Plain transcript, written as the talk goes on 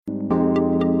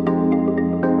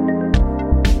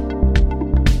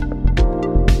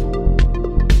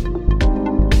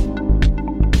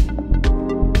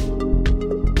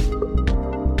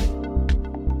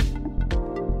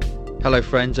Hello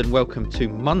friends and welcome to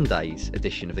Monday's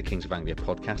edition of the Kings of Anglia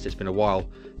podcast. It's been a while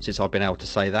since I've been able to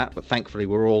say that, but thankfully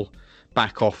we're all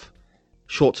back off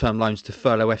short-term loans to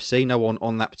Furlough FC. No one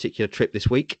on that particular trip this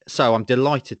week. So I'm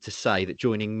delighted to say that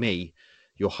joining me,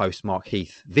 your host Mark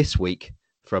Heath, this week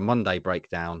for a Monday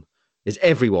breakdown is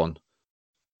everyone.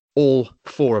 All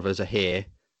four of us are here,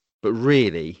 but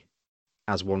really,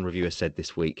 as one reviewer said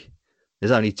this week,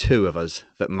 there's only two of us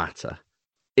that matter.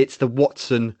 It's the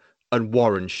Watson and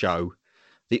Warren show.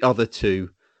 The other two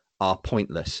are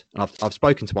pointless. And I've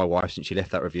spoken to my wife since she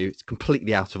left that review. It's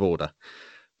completely out of order.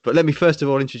 But let me first of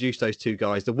all introduce those two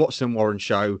guys, the Watson and Warren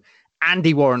show.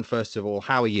 Andy Warren, first of all,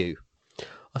 how are you?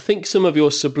 I think some of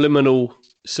your subliminal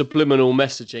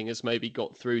messaging has maybe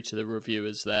got through to the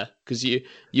reviewers there, because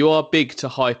you are big to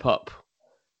hype up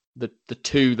the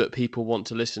two that people want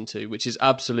to listen to, which is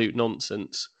absolute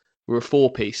nonsense. We're a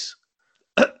four-piece.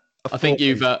 I think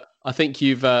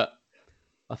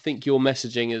your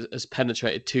messaging has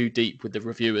penetrated too deep with the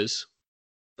reviewers.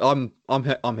 I'm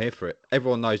here for it.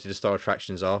 Everyone knows who the star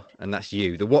attractions are, and that's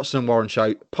you. The Watson and Warren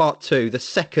show, part two, the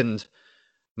second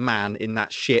man in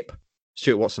that ship.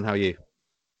 Stuart Watson, how are you?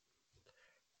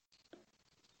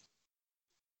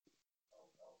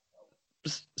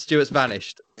 Stuart's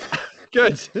vanished.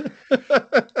 Good.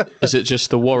 Is it just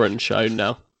the Warren show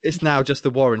now? It's now just the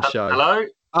Warren show. Hello?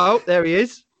 Oh, there he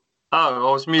is. Oh,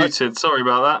 I was muted. Sorry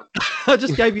about that. I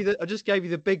just gave you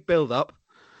the big build up,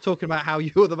 talking about how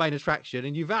you're the main attraction,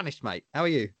 and you vanished, mate. How are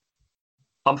you?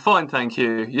 I'm fine, thank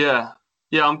you. Yeah,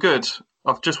 I'm good.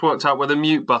 I've just worked out where the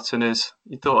mute button is.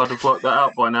 You thought I'd have worked that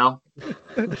out by now.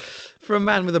 For a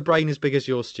man with a brain as big as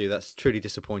yours, Stu, that's truly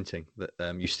disappointing that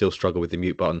you still struggle with the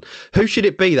mute button. Who should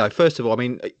it be, though? First of all, I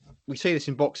mean, we see this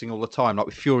in boxing all the time, like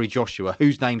with Fury Joshua.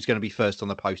 Whose name's going to be first on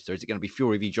the poster? Is it going to be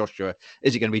Fury v Joshua?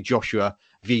 Is it going to be Joshua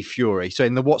v Fury? So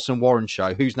in the Watson Warren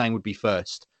show, whose name would be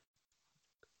first?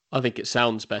 I think it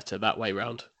sounds better that way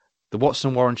round. The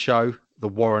Watson Warren show, the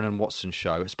Warren and Watson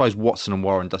show. I suppose Watson and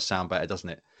Warren does sound better, doesn't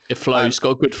it? It flows. It's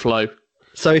got a good flow.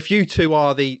 So if you two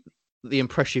are the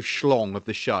impressive schlong of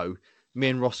the show, me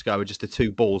and Roscoe are just the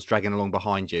two balls dragging along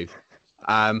behind you.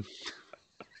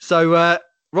 So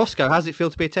Roscoe, how does it feel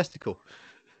to be a testicle?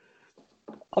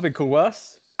 I've been called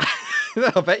worse.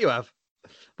 I bet you have.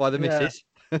 By the missus.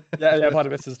 Yeah, by the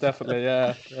missus, definitely.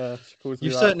 Yeah.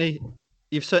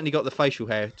 You've certainly got the facial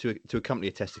hair to accompany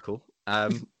a testicle. How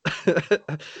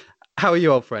are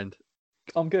you, old friend?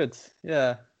 I'm good.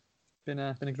 Yeah, been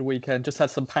a good weekend. Just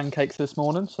had some pancakes this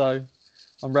morning, so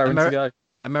I'm raring to go.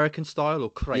 American style or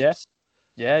crepes?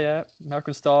 Yeah.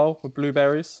 American style with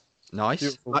blueberries.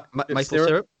 Nice. Maple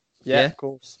syrup? Yeah, of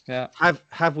course. Yeah.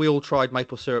 Have we all tried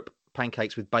maple syrup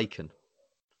pancakes with bacon?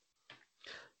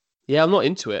 Yeah, I'm not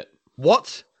into it.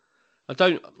 What? I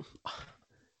don't.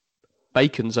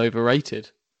 Bacon's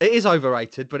overrated. It is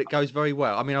overrated, but it goes very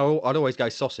well. I mean, I'd always go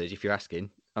sausage if you're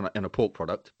asking on a pork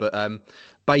product, but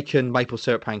bacon, maple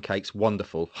syrup pancakes,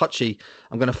 wonderful. Hutchie,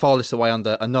 I'm going to file this away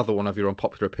under another one of your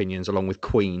unpopular opinions, along with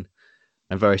Queen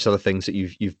and various other things that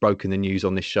you've broken the news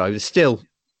on this show. There's still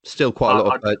quite a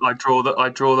lot of. I draw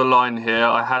the line here.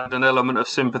 I had an element of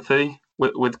sympathy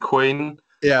with Queen.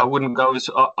 Yeah, I wouldn't go as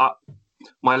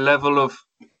my level of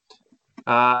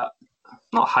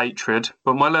not hatred,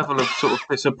 but my level of sort of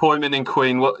disappointment in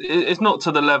Queen. Well, it's not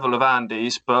to the level of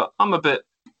Andy's, but I'm a bit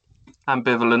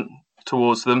ambivalent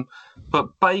towards them.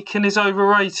 But bacon is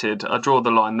overrated. I draw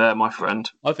the line there, my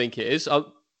friend. I think it is.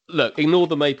 Look, ignore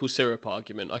the maple syrup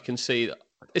argument. I can see that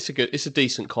it's a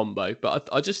decent combo, but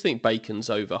I just think bacon's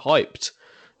overhyped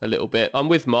a little bit. I'm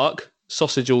with Mark.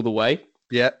 Sausage all the way.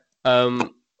 Yeah.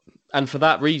 And for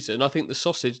that reason, I think the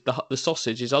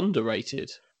sausage is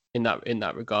underrated in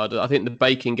that regard. I think the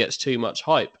bacon gets too much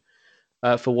hype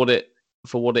for what it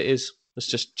is. It's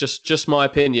just my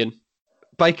opinion.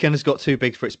 Bacon has got too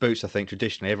big for its boots, I think,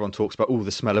 traditionally. Everyone talks about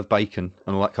the smell of bacon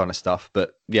and all that kind of stuff.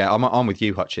 But yeah, I'm with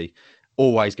you, Hutchie.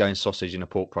 Always going sausage in a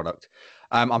pork product.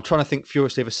 I'm trying to think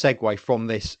furiously of a segue from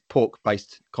this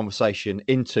pork-based conversation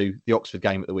into the Oxford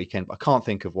game at the weekend, but I can't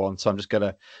think of one. So I'm just going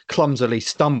to clumsily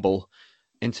stumble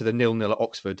into the 0-0 at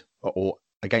Oxford or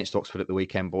against Oxford at the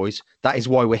weekend, boys. That is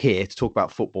why we're here, to talk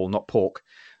about football, not pork.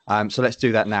 So let's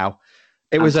do that now.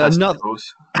 It was another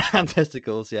and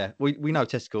testicles. Yeah, we know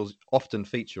testicles often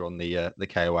feature on the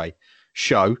KOA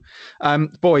show.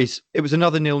 Boys, it was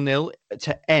another 0-0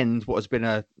 to end what has been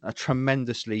a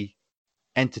tremendously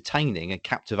entertaining and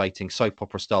captivating soap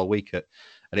opera style week at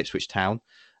Ipswich Town.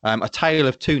 A tale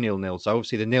of two 0-0s. So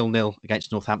obviously the 0-0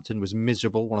 against Northampton was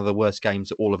miserable, one of the worst games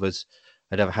that all of us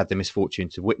had ever had the misfortune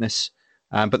to witness.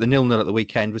 But the 0-0 at the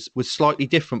weekend was slightly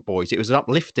different, boys. It was an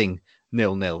uplifting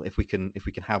 0-0, if we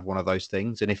can have one of those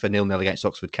things, and if a 0-0 against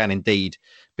Oxford can indeed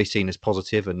be seen as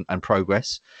positive and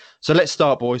progress. So let's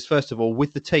start, boys. First of all,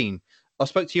 with the team. I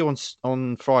spoke to you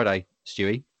on Friday,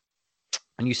 Stewie,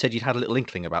 and you said you'd had a little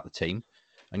inkling about the team,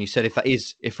 and you said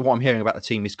if what I'm hearing about the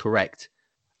team is correct,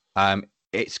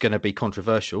 it's going to be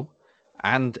controversial.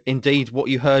 And indeed, what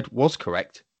you heard was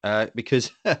correct,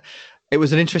 because it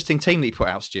was an interesting team that you put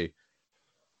out, Stu.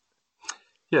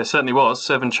 Yeah, it certainly was.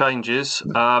 7 changes.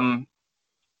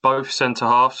 Both centre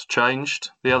halves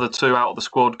changed. The other 2 out of the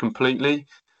squad completely.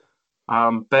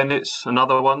 Bennett's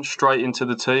another one straight into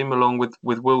the team, along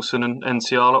with Wilson and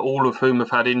Nsiala, all of whom have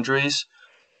had injuries.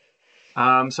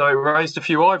 So it raised a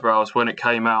few eyebrows when it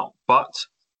came out, but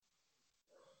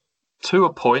to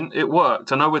a point, it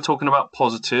worked. I know we're talking about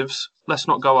positives. Let's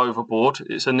not go overboard.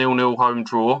 It's a 0-0 home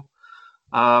draw.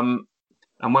 And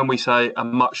when we say a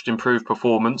much improved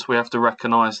performance, we have to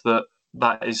recognise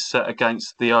that is set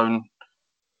against the own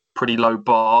pretty low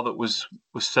bar that was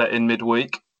set in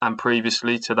midweek and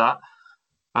previously to that.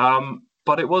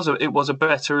 But it was a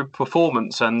better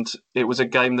performance, and it was a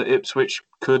game that Ipswich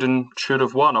could and should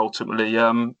have won ultimately.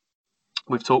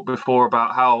 We've talked before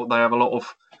about how they have a lot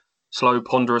of slow,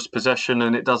 ponderous possession,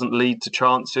 and it doesn't lead to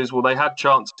chances. Well, they had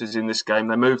chances in this game.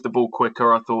 They moved the ball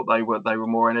quicker. I thought they were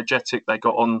more energetic. They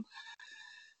got on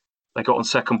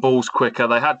second balls quicker.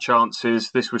 They had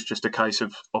chances. This was just a case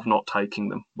of not taking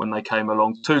them when they came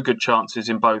along. 2 good chances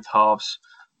in both halves,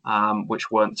 which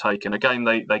weren't taken. A game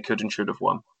they could and should have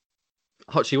won.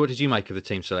 Hutchie, what did you make of the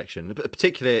team selection?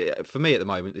 Particularly for me at the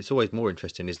moment, it's always more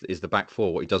interesting is the back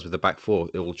four, what he does with the back four,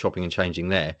 all chopping and changing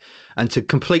there. And to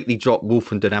completely drop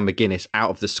Wolfenden and McGuinness out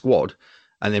of the squad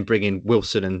and then bring in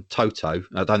Wilson and Toto.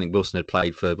 I don't think Wilson had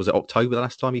played was it October the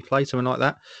last time he played, something like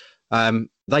that?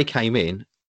 They came in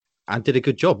and did a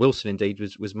good job. Wilson indeed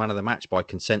was man of the match by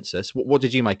consensus. What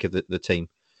did you make of the team?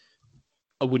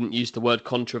 I wouldn't use the word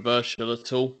controversial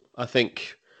at all. I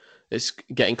think it's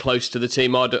getting close to the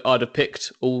team I'd have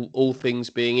picked, all things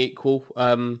being equal.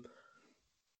 I've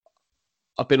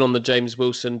been on the James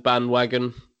Wilson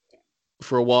bandwagon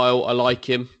for a while. I like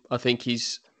him. I think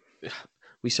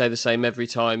we say the same every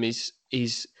time. He's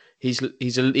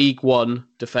a League One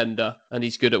defender, and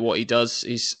he's good at what he does.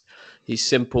 He's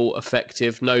simple,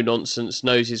 effective, no nonsense,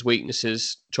 knows his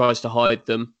weaknesses, tries to hide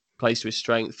them, plays to his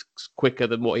strength, quicker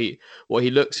than what he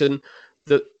looks. And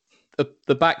the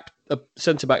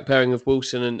centre-back pairing of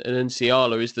Wilson and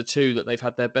Nsiala is the 2 that they've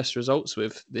had their best results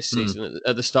with this season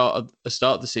at the start of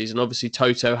the season. Obviously,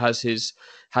 Toto has his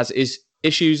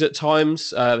issues at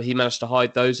times. He managed to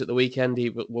hide those at the weekend. He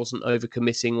wasn't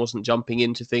overcommitting, wasn't jumping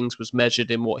into things, was measured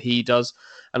in what he does.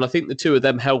 And I think the 2 of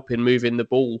them help in moving the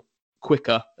ball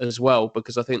quicker as well,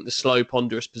 because I think the slow,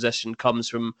 ponderous possession comes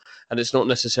from, and it's not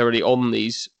necessarily on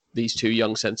these 2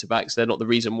 young centre-backs. They're not the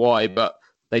reason why, but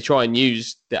they try and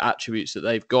use the attributes that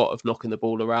they've got of knocking the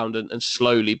ball around and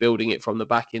slowly building it from the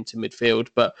back into midfield.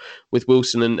 But with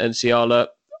Wilson and Nsiala,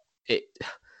 it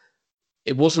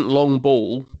wasn't long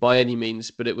ball by any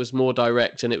means, but it was more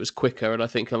direct and it was quicker. And I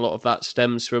think a lot of that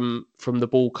stems from the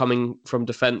ball coming from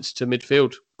defence to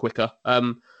midfield quicker.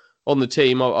 On the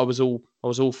team, I was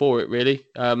all for it really.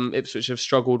 Ipswich have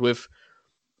struggled with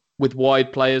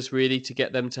wide players really to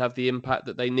get them to have the impact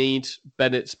that they need.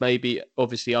 Bennett's maybe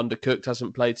obviously undercooked,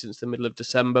 hasn't played since the middle of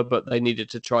December, but they needed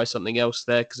to try something else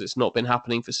there because it's not been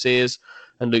happening for Sears,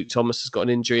 and Luke Thomas has got an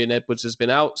injury and Edwards has been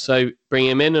out. So bring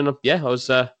him in, and I'll be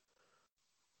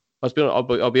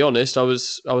honest, I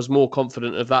was more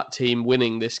confident of that team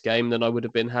winning this game than I would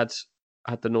have been had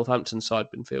the Northampton side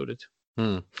been fielded.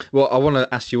 Well, I want to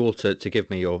ask you all to give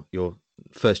me your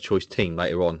first choice team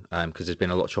later on, because there's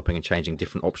been a lot of chopping and changing,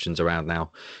 different options around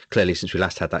now. Clearly, since we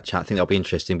last had that chat, I think that'll be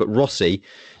interesting. But Rossi,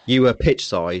 you were pitch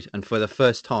side, and for the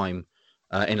first time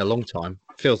in a long time,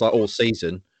 feels like all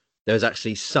season, there was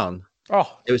actually sun.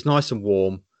 Oh, it was nice and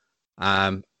warm,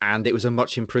 and it was a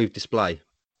much improved display.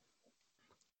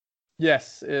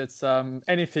 Yes, it's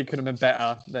anything could have been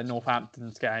better than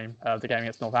Northampton's game, the game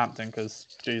against Northampton, because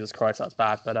Jesus Christ, that's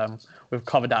bad. But we've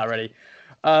covered that already.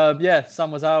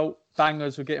 Sun was out.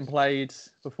 Bangers were getting played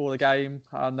before the game.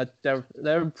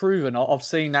 They're improving. I've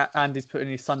seen that Andy's put in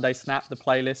his Sunday Snap, the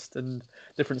playlist, and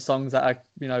different songs that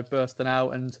are bursting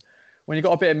out. And when you've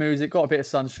got a bit of music, got a bit of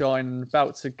sunshine, and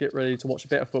about to get ready to watch a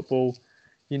bit of football,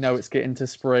 it's getting to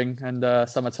spring and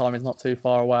summertime is not too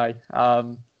far away.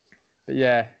 But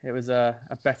yeah, it was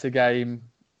a better game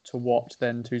to watch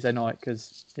than Tuesday night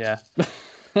because,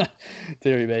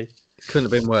 dearie me.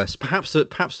 Couldn't have been worse.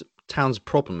 Perhaps Town's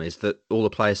problem is that all the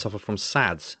players suffer from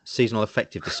SADS, seasonal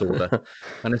affective disorder,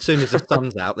 and as soon as the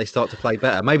sun's out, they start to play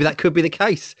better. Maybe that could be the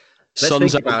case.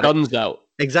 Sun's out, guns out.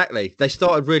 Exactly. They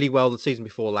started really well the season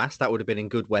before last. That would have been in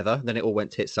good weather. Then it all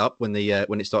went tits up when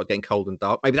it started getting cold and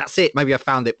dark. Maybe that's it. Maybe I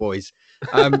found it, boys.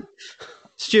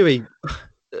 Stewie,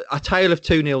 a tale of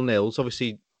 2-0-0s.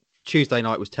 Obviously, Tuesday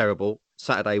night was terrible.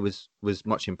 Saturday was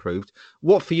much improved.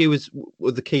 What for you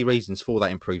were the key reasons for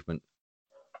that improvement?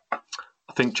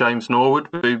 I think James Norwood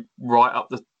would be right up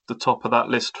the top of that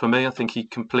list for me. I think he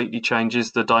completely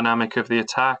changes the dynamic of the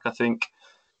attack. I think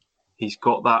he's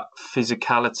got that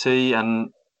physicality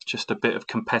and just a bit of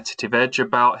competitive edge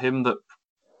about him that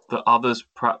others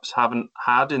perhaps haven't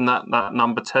had in that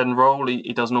number 10 role.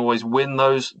 He doesn't always win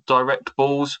those direct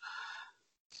balls,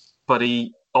 but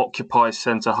he occupies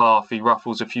centre half. He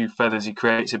ruffles a few feathers. He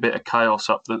creates a bit of chaos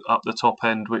up the top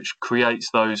end, which creates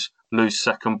those loose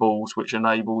second balls, which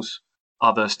enables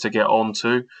others to get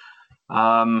onto.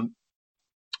 So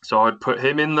I'd put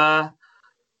him in there.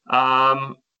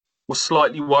 Was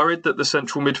slightly worried that the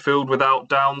central midfield without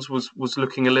Downs was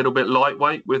looking a little bit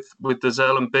lightweight with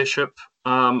Dazelle and Bishop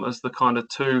as the kind of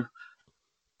two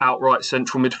outright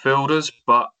central midfielders,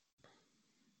 but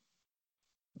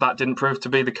that didn't prove to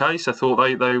be the case. I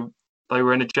thought they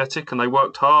were energetic and they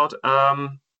worked hard.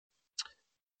 And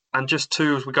just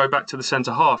two, as we go back to the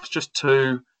centre halves, just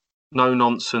two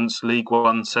no-nonsense League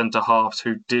One centre halves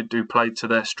who played to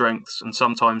their strengths. And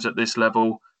sometimes at this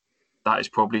level, that is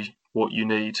probably what you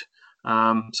need.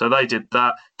 So they did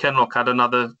that. Kenlock had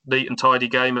another neat and tidy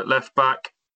game at left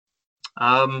back.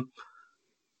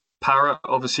 Parrott,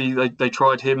 obviously, they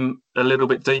tried him a little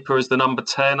bit deeper as the number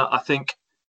 10. I think,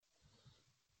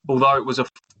 although it was a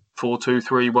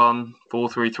 4-2-3-1,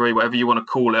 4-3-3, whatever you want to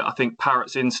call it, I think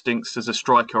Parrott's instincts as a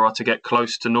striker are to get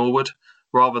close to Norwood,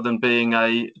 rather than being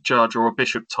a Judge or a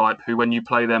Bishop type who, when you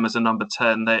play them as a number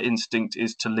 10, their instinct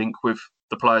is to link with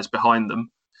the players behind them.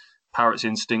 Parrott's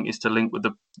instinct is to link with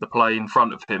the play in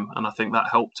front of him, and I think that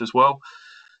helped as well.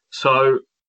 So,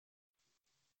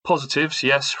 positives,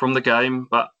 yes, from the game,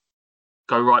 but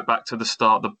go right back to the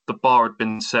start. The bar had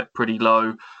been set pretty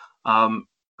low.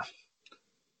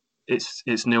 It's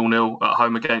 0-0 at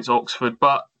home against Oxford,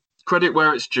 but credit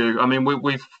where it's due. I mean,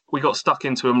 we got stuck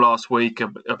into him last week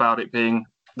about it being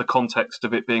the context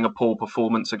of it being a poor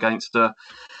performance against a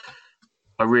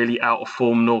really out of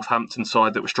form Northampton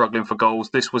side that was struggling for goals.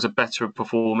 This was a better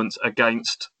performance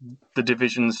against the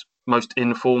division's most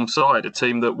informed side, a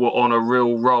team that were on a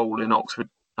real roll in Oxford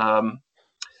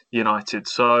United.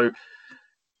 So,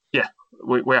 yeah,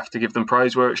 we have to give them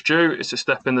praise where it's due. It's a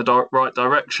step in the right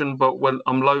direction, but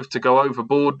I'm loath to go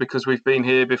overboard because we've been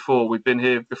here before. We've been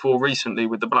here before recently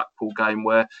with the Blackpool game,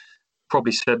 where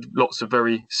probably said lots of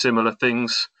very similar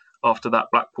things after that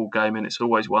Blackpool game, and it's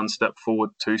always one step forward,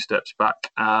 two steps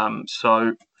back.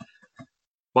 So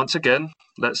once again,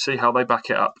 let's see how they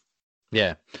back it up.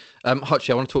 Yeah.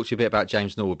 Hutchie, I want to talk to you a bit about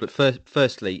James Norwood, but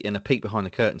firstly, in a peek behind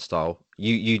the curtain style,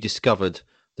 you discovered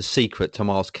the secret to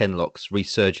Miles Kenlock's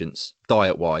resurgence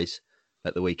diet-wise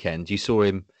at the weekend. You saw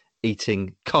him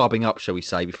carbing up, shall we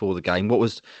say, before the game.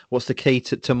 What's the key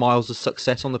to Miles'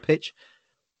 success on the pitch?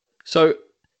 So,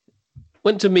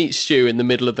 went to meet Stu in the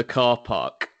middle of the car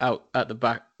park out at the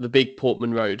back, the big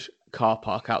Portman Road car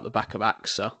park out the back of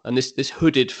AXA, and this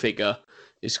hooded figure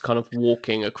is kind of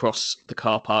walking across the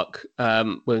car park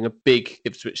wearing a big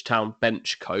Ipswich Town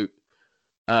bench coat,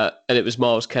 and it was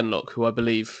Miles Kenlock, who I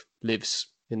believe lives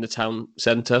in the town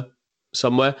centre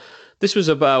somewhere. This was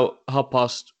about half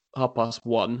past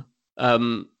 1,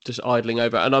 just idling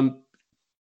over, and I'm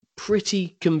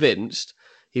pretty convinced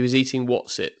he was eating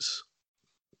Wotsits.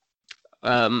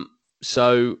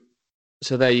 So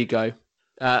there you go.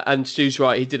 And Stu's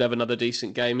right; he did have another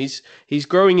decent game. He's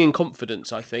growing in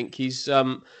confidence. I think he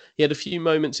had a few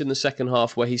moments in the second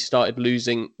half where he started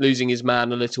losing his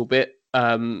man a little bit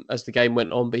as the game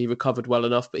went on, but he recovered well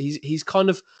enough. But he's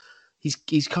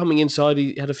coming inside.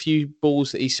 He had a few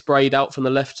balls that he sprayed out from the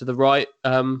left to the right.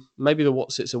 Maybe the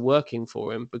Wotsits are working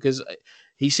for him because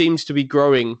he seems to be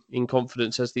growing in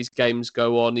confidence as these games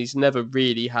go on. He's never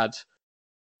really had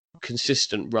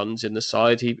consistent runs in the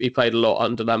side. He played a lot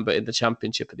under Lambert in the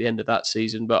Championship at the end of that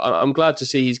season, but I'm glad to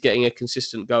see he's getting a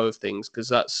consistent go of things, because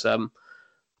that's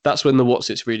when the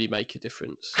Wotsits really make a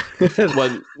difference.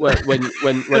 when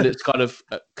it's kind of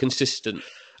consistent,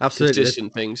 absolutely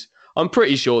consistent things. I'm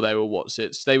pretty sure they were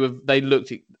Wotsits. They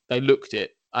looked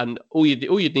it, and all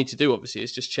you'd need to do obviously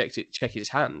is just check his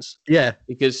hands. Yeah,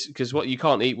 because what you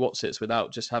can't eat Wotsits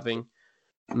without just having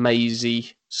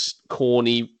mazy,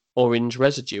 corny orange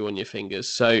residue on your fingers.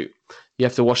 So You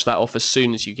have to wash that off as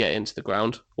soon as you get into the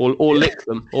ground, or lick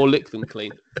them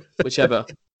clean, whichever.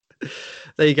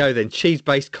 There you go then.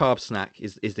 Cheese-based carb snack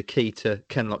is the key to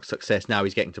Kenlock's success. Now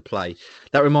he's getting to play.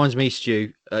 That reminds me,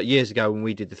 Stu, years ago when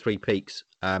we did the Three Peaks,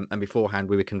 and beforehand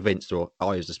we were convinced, or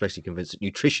I was especially convinced, that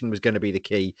nutrition was going to be the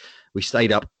key. We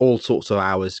stayed up all sorts of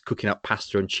hours cooking up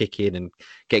pasta and chicken and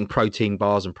getting protein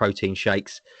bars and protein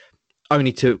shakes,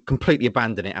 only to completely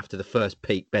abandon it after the first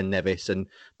peak, Ben Nevis, and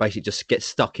basically just get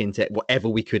stuck into whatever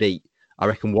we could eat. I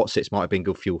reckon Wotsits might have been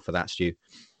good fuel for that, Stu.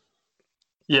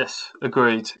 Yes,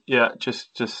 agreed. Yeah,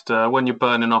 just when you're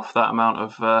burning off that amount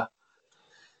of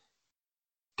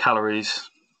calories,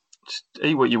 just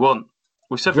eat what you want.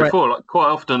 We've said before, like quite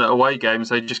often at away games,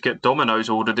 they just get Domino's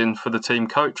ordered in for the team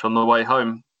coach on the way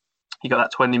home. You got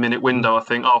that 20-minute window, I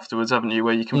think, afterwards, haven't you,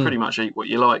 where you can pretty much eat what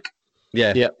you like.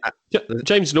 Yeah.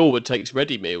 James Norwood takes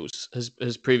ready meals.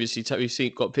 Has previously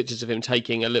we've got pictures of him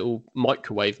taking a little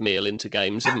microwave meal into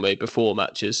games, haven't we, before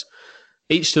matches?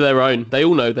 Each to their own. They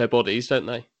all know their bodies, don't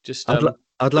they? Just I'd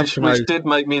love to know. Which did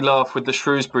make me laugh with the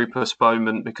Shrewsbury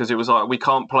postponement, because it was like, we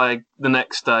can't play the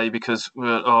next day because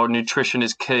our nutrition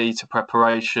is key to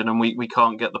preparation, and we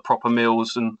can't get the proper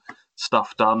meals and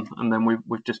stuff done. And then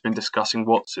we've just been discussing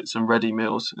Wotsits and ready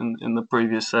meals in the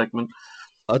previous segment.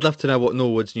 I'd love to know what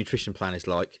Norwood's nutrition plan is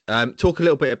like. Talk a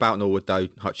little bit about Norwood, though,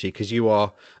 Hutchie, because you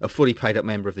are a fully paid up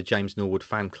member of the James Norwood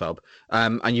fan club.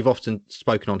 And you've often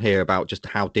spoken on here about just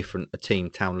how different a team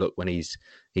Town look when he's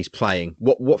playing.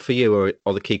 What for you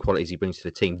are the key qualities he brings to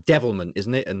the team? Devilment,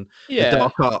 isn't it? And the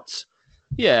dark arts.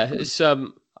 Yeah, it's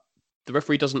the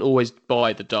referee doesn't always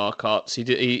buy the dark arts.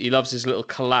 He loves his little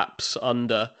collapse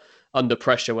under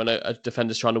pressure when a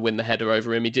defender's trying to win the header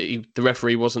over him. The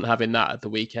referee wasn't having that at the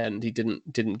weekend. He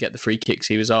didn't get the free kicks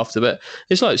he was after. But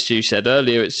it's like Stu said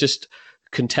earlier, it's just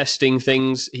contesting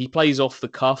things. He plays off the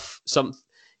cuff.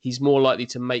 He's more likely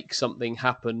to make something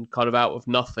happen kind of out of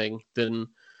nothing than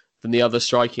the other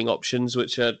striking options,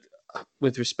 which are,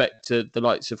 with respect to the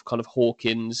likes of kind of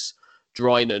Hawkins,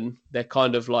 Drynan, they're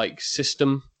kind of like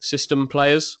system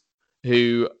players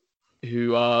who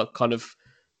are kind of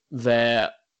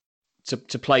there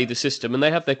to play the system, and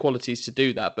they have their qualities to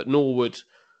do that. But Norwood's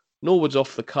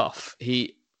off the cuff.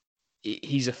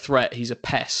 He's a threat. He's a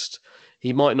pest.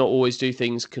 He might not always do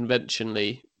things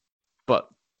conventionally, but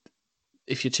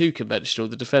if you're too conventional,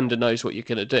 the defender knows what you're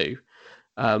going to do.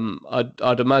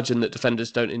 I'd imagine that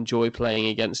defenders don't enjoy playing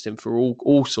against him for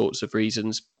all sorts of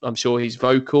reasons. I'm sure he's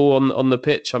vocal on the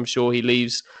pitch. I'm sure he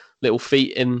leaves little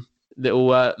feet in,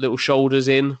 little shoulders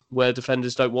in where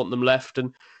defenders don't want them left,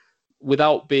 and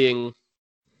without being,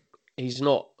 he's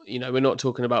not, we're not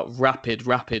talking about rapid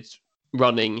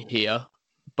running here,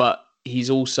 but he's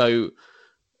also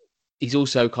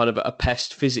kind of a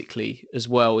pest physically as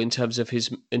well in terms of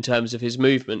his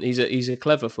movement. He's a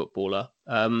clever footballer.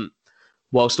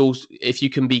 Whilst also, if you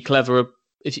can be clever,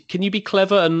 can you be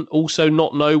clever and also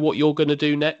not know what you're going to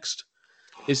do next?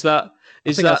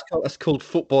 That's called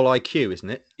football IQ, isn't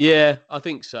it? Yeah, I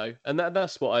think so. And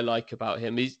that's what I like about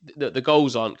him. The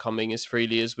goals aren't coming as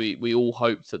freely as we all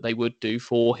hoped that they would do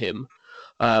for him.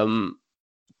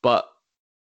 But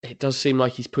it does seem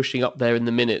like he's pushing up there in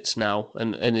the minutes now.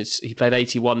 And he played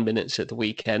 81 minutes at the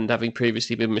weekend, having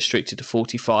previously been restricted to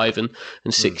 45 and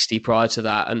 60 prior to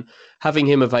that. And having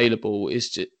him available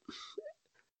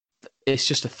it's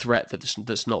just a threat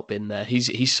that's not been there.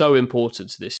 He's so important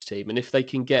to this team. And if they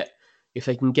can get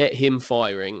him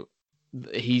firing,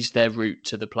 he's their route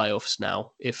to the playoffs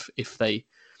now. If they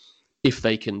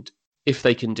can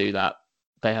do that,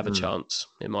 they have a chance,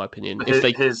 in my opinion.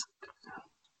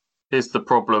 Here's the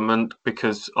problem, and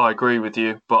because I agree with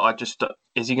you, but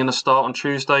is he going to start on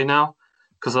Tuesday now?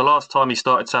 Because the last time he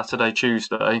started Saturday,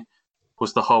 Tuesday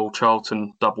was the whole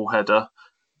Charlton doubleheader,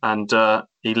 and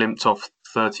he limped off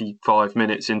 35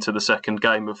 minutes into the second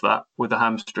game of that with a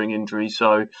hamstring injury.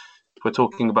 So if we're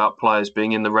talking about players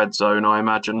being in the red zone, I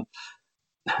imagine,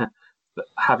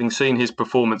 having seen his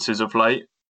performances of late,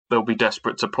 they'll be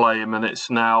desperate to play him. And it's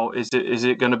now, is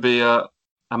it going to be a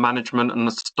management and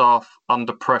the staff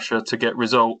under pressure to get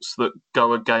results that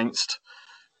go against,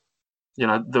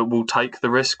 that will take the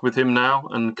risk with him now?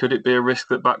 And could it be a risk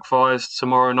that backfires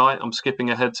tomorrow night? I'm skipping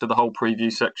ahead to the whole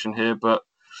preview section here, but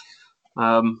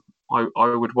I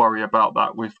would worry about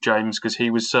that with James, because he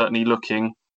was certainly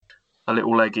looking a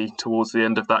little leggy towards the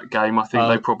end of that game. I think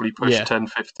they probably pushed 10,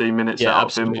 15 minutes out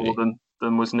absolutely. of him more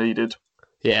than was needed.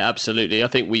 Yeah, absolutely. I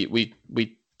think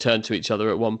we turned to each other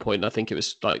at one point. I think it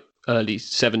was like early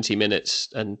 70 minutes,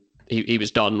 and he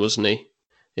was done, wasn't he?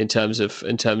 In terms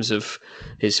of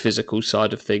his physical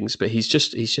side of things, but he's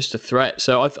just a threat.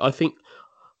 So I think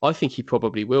I think he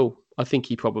probably will. I think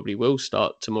he probably will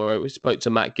start tomorrow. We spoke to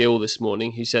Matt Gill this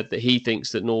morning, who said that he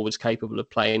thinks that Norwood's capable of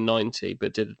playing 90,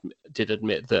 but did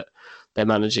admit that they're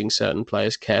managing certain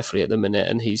players carefully at the minute,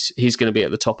 and he's going to be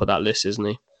at the top of that list, isn't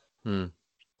he?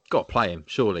 Got to play him,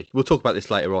 surely. We'll talk about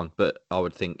this later on, but I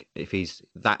would think if he's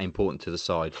that important to the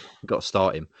side, you've got to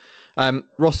start him.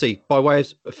 Rossi, by way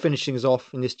of finishing us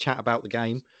off in this chat about the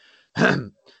game,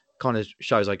 kind of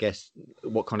shows, I guess,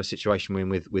 what kind of situation we're in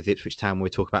with Ipswich Town when we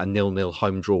talk about a 0-0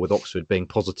 home draw with Oxford being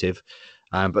positive.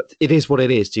 But it is what it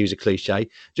is, to use a cliche.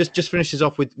 Just finishes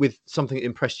off with something that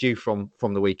impressed you from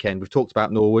the weekend. We've talked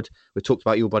about Norwood. We've talked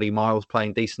about your buddy Miles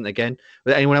playing decent again.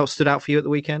 Was anyone else stood out for you at the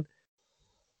weekend?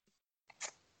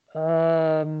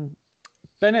 Bennett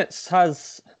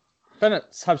has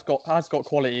got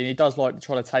quality, and he does like to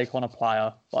try to take on a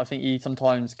player, but I think he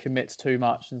sometimes commits too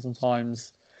much and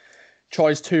sometimes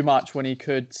tries too much when he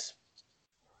could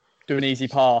do an easy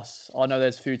pass. I know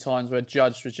there's a few times where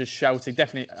Judge was just shouting,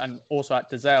 definitely, and also at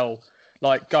Dazelle,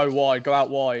 like go out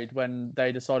wide when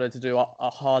they decided to do a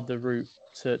harder route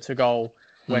to goal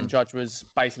when Judge was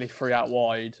basically free out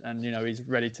wide and he's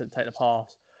ready to take the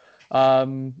pass.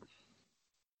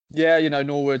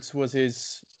 Norwood was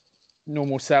his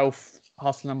normal self,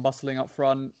 hustling and bustling up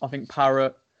front. I think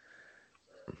Parrott,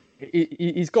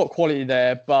 he's got quality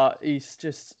there, but he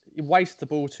wastes the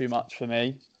ball too much for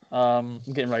me. I'm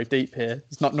getting very deep here.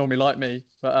 It's not normally like me,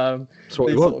 but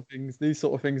these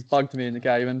sort of things bugged me in the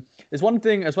game. And there's one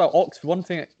thing as well, Oxford. One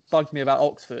thing that bugged me about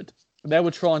Oxford, they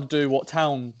were trying to do what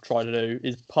Town tried to do,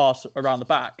 is pass around the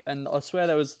back. And I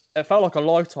swear it felt like a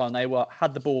lifetime they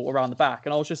had the ball around the back,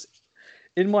 and I was just.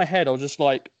 In my head, I was just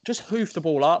like, just hoof the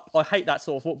ball up. I hate that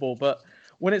sort of football, but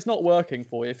when it's not working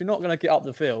for you, if you're not going to get up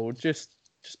the field, just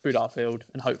boot up field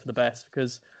and hope for the best,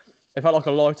 because it felt like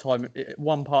a lifetime,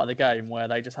 one part of the game where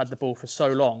they just had the ball for so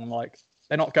long, like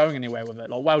they're not going anywhere with it.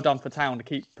 Like, well done for Town to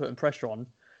keep putting pressure on,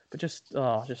 but just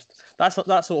that's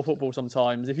that sort of football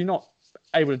sometimes. If you're not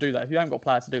able to do that, if you haven't got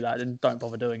players to do that, then don't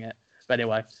bother doing it. But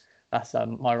anyway, that's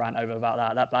my rant over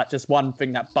about that. That's just one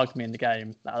thing that bugged me in the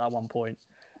game at that one point.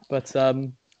 But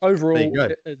overall,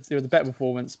 it was a better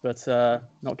performance, but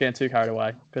not getting too carried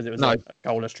away because it was a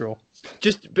goalless draw.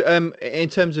 Just in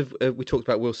terms of, we talked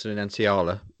about Wilson and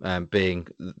Antiala being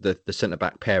the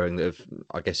centre-back pairing that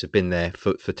have been there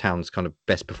for Town's kind of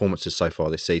best performances so far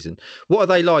this season. What are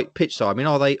they like pitch side? I mean,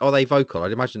 are they vocal?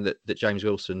 I'd imagine that James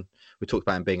Wilson, we talked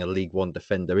about him being a League One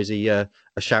defender. Is he a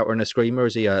shouter and a screamer? Or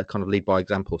is he a kind of lead by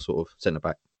example sort of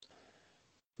centre-back?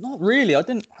 Not really. I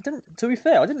didn't. To be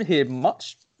fair, I didn't hear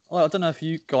much. I don't know if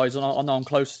you guys, I know I'm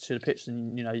closer to the pitch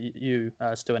than you,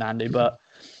 Stu and Andy, but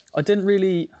I didn't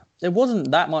really. There wasn't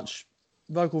that much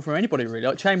vocal from anybody really.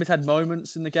 Like Chambers had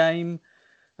moments in the game,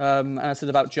 and I said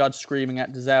about Judge screaming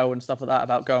at Dazelle and stuff like that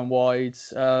about going wide.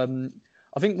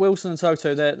 I think Wilson and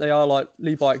Soto, they are like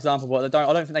lead by example, but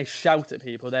I don't think they shout at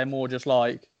people. They're more just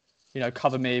like,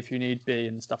 cover me if you need be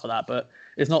and stuff like that. But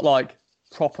it's not like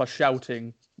proper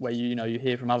shouting where you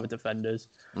hear from other defenders.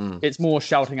 It's more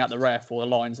shouting at the ref or the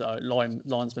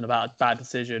linesman about a bad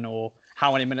decision or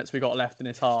how many minutes we got left in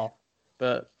this half.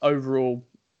 But overall,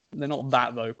 they're not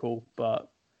that vocal. But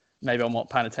maybe I'm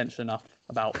not paying attention enough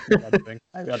about what they're doing.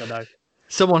 Maybe I don't know.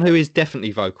 Someone who is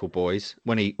definitely vocal, boys,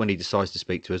 when he decides to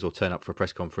speak to us or turn up for a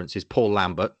press conference is Paul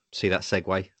Lambert. See that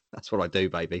segue? That's what I do,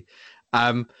 baby.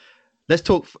 Let's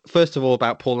talk first of all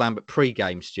about Paul Lambert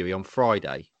pre-game, Stewie, on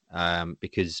Friday,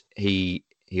 because he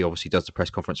obviously does the press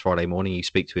conference Friday morning. You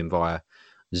speak to him via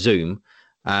Zoom.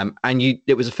 And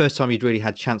it was the first time you'd really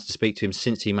had a chance to speak to him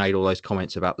since he made all those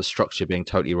comments about the structure being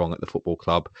totally wrong at the football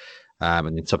club.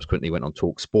 And then subsequently went on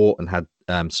Talk Sport and had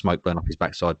smoke blown up his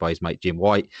backside by his mate Jim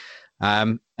White.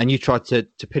 And you tried to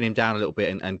pin him down a little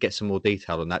bit and get some more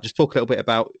detail on that. Just talk a little bit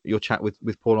about your chat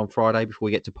with Paul on Friday before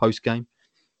we get to post-game.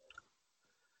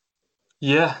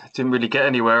 Yeah, didn't really get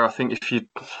anywhere. I think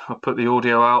I put the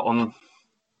audio out on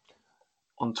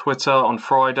Twitter on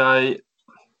Friday,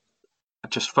 I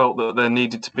just felt that there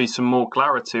needed to be some more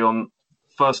clarity on,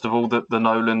 first of all, the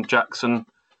Nolan Jackson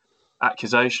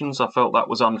accusations. I felt that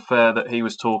was unfair that he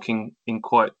was talking in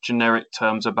quite generic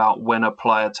terms about when a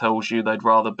player tells you they'd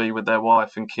rather be with their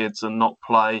wife and kids and not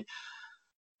play,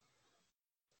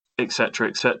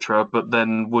 etc., but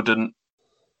then wouldn't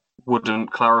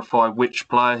clarify which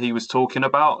player he was talking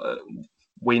about.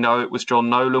 We know it was John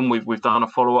Nolan. We've done a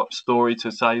follow-up story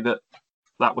to say that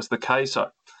was the case. I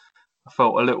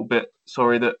felt a little bit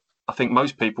sorry that I think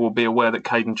most people will be aware that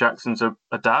Caden Jackson's a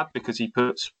dad because he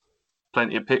puts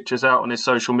plenty of pictures out on his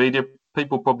social media.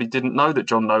 People probably didn't know that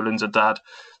John Nolan's a dad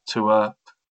to a,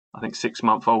 I think,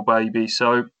 6-month-old baby.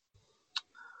 So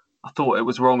I thought it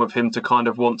was wrong of him to kind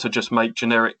of want to just make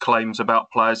generic claims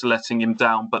about players letting him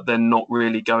down, but then not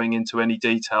really going into any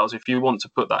details. If you want to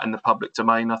put that in the public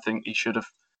domain, I think he should have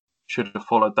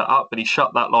followed that up, but he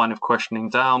shut that line of questioning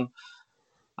down.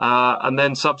 And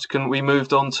then subsequently, we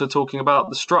moved on to talking about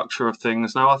the structure of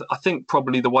things. Now, I think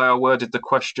probably the way I worded the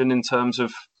question in terms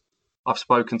of I've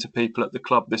spoken to people at the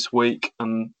club this week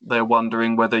and they're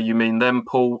wondering whether you mean them,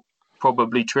 Paul,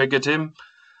 probably triggered him.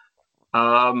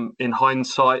 In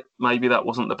hindsight, maybe that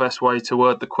wasn't the best way to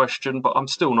word the question, but I'm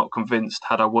still not convinced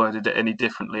had I worded it any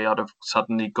differently, I'd have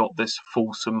suddenly got this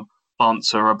fulsome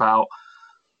answer about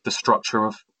the structure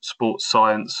of sports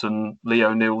science and Lee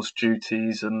O'Neill's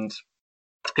duties and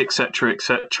etc.,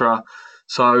 etc.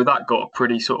 So that got a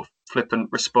pretty sort of flippant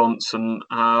response. And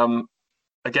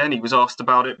again, he was asked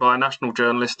about it by a national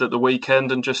journalist at the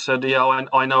weekend and just said, yeah,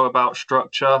 I know about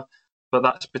structure, but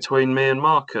that's between me and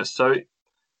Marcus. So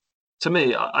to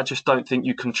me, I just don't think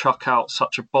you can chuck out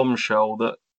such a bombshell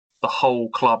that the whole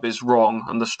club is wrong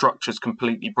and the structure's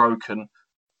completely broken,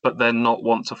 but then not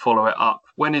want to follow it up.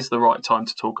 When is the right time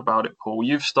to talk about it, Paul?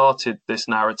 You've started this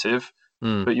narrative,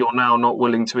 but you're now not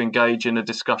willing to engage in a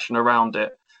discussion around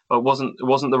it. It wasn't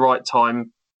the right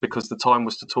time because the time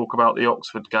was to talk about the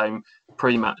Oxford game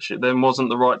pre-match. It then wasn't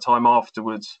the right time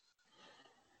afterwards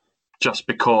just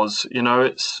because,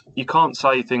 you can't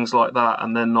say things like that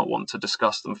and then not want to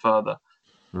discuss them further.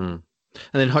 And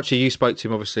then, Hutchie, you spoke to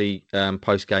him, obviously,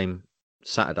 post-game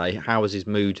Saturday. How was his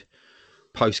mood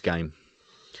post-game?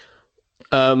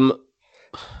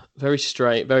 Very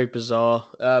straight, very bizarre.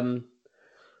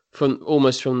 From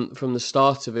the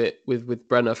start of it with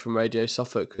Brenner from Radio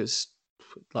Suffolk was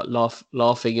like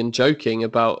laughing and joking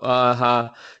about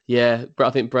yeah. I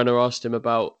think Brenner asked him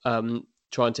about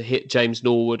trying to hit James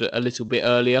Norwood a little bit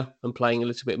earlier and playing a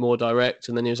little bit more direct,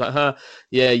 and then he was like,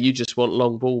 yeah, you just want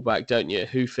long ball back, don't you?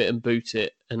 Hoof it and boot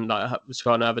it, and like was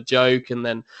trying to have a joke. And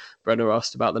then Brenner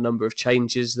asked about the number of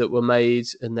changes that were made,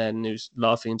 and then he was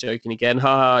laughing and joking again.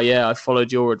 Yeah, I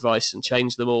followed your advice and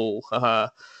changed them all.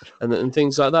 And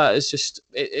things like that. It's just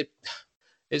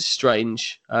it's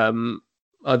strange.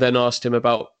 I then asked him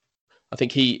about, I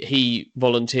think he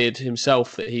volunteered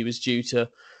himself that he was due to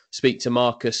speak to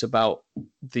Marcus about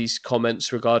these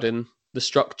comments regarding the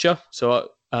structure. So,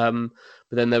 but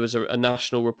then there was a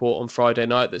national report on Friday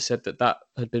night that said that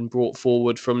had been brought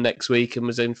forward from next week and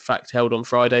was in fact held on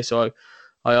Friday. So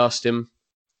I asked him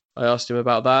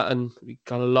about that, and he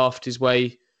kind of laughed his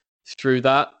way through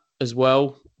that as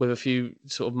well with a few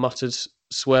sort of muttered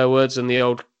swear words and the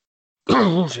old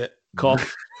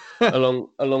cough along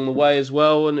the way as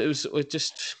well. And it was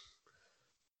just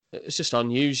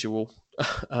unusual.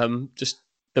 Just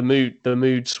the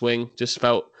mood swing just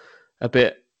felt a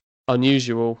bit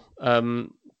unusual. I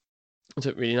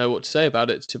don't really know what to say about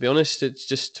it, to be honest. It's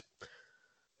just,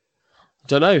 I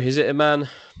don't know. Is it a man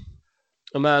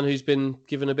who's been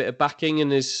given a bit of backing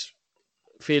and is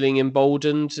feeling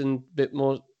emboldened and a bit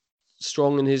more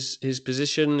strong in his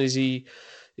position? Is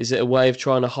it a way of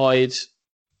trying to hide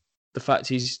the fact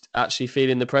he's actually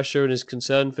feeling the pressure and is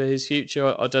concerned for his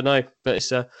future? I don't know, but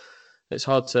it's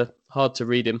hard to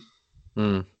read him.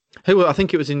 Who, I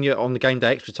think it was on the Game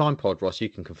Day Extra Time pod, Ross, you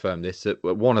can confirm this, that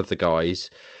one of the guys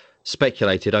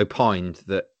opined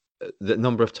that the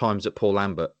number of times that Paul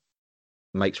Lambert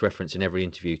makes reference in every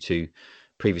interview to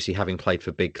previously having played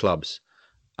for big clubs,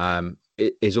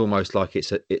 it is almost like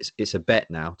it's a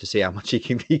bet now to see how much he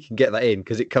can get that in,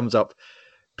 because it comes up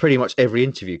pretty much every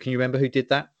interview. Can you remember who did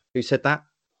that? Who said that?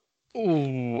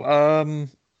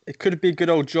 It could be good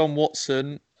old John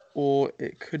Watson, or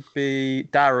it could be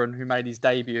Darren, who made his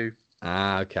debut.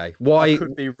 Okay. Why? I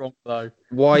could be wrong though.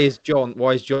 Why is John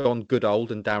good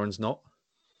old and Darren's not?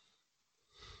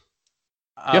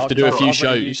 You have to do a few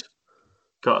shows.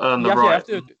 Got to earn the right.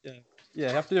 You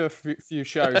have to do a few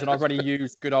shows, and I've already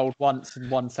used good old once in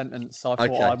one sentence, so I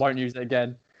thought I won't use it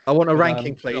again. I want a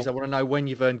ranking, please. I want to know when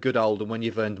you've earned good old and when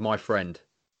you've earned my friend.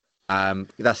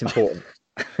 That's important.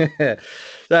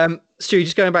 Stu,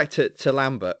 just going back to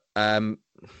Lambert and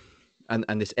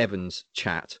this Evans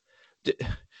chat.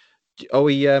 Are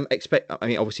we expect? I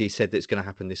mean, obviously he said that it's going to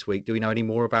happen this week. Do we know any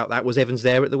more about that? Was Evans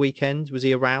there at the weekend? Was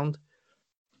he around?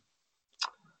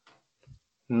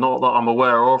 Not that I'm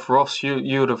aware of. Ross,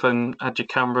 you would have had your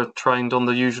camera trained on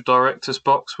the usual director's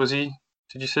box. Was he?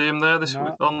 Did you see him there this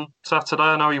week on Saturday?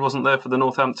 I know he wasn't there for the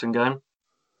Northampton game.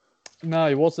 No,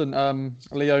 he wasn't.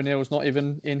 Lee O'Neill's not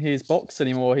even in his box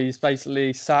anymore. He's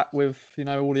basically sat with,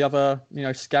 all the other,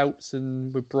 scouts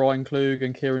and with Brian Klug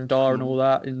and Kieran Dyer and all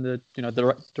that in the,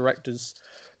 directors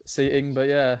seating. But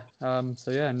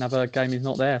another game he's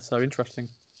not there. So interesting.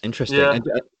 Yeah.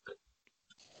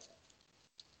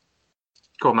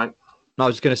 Go on, mate. No, I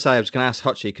was going to say, I was going to ask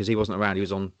Hutchie because he wasn't around. He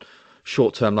was on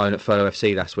short-term loan at Furlough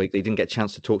FC last week. They didn't get a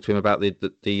chance to talk to him about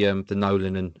the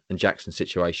Nolan and Jackson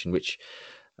situation, which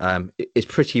is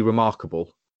pretty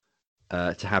remarkable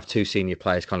to have two senior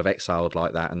players kind of exiled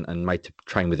like that and made to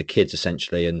train with the kids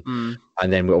essentially, and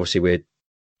then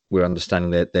we're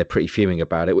understanding that they're pretty fuming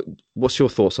about it. What's your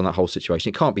thoughts on that whole situation?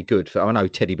 It can't be good. I know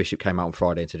Teddy Bishop came out on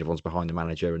Friday and said everyone's behind the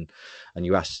manager, and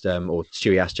you asked, or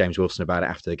Stewie asked James Wilson about it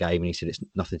after the game, and he said it's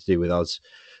nothing to do with us.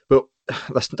 But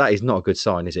that is not a good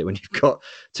sign, is it? When you've got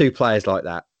two players like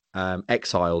that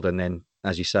exiled, and then,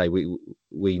 as you say,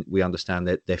 we understand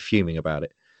that they're fuming about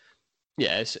it.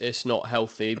 Yeah, it's not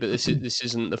healthy. But this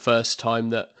isn't the first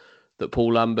time that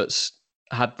Paul Lambert's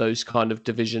had those kind of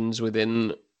divisions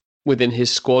within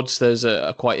his squads. There's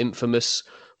a quite infamous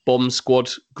bomb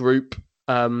squad group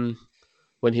when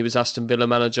he was Aston Villa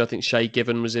manager. I think Shay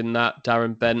Given was in that,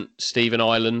 Darren Bent, Stephen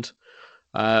Ireland,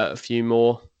 a few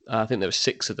more. I think there were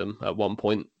 6 of them at one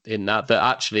point in that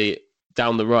actually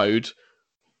down the road,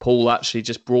 Paul actually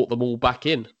just brought them all back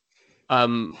in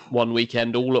one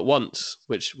weekend all at once,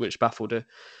 which baffled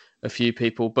a few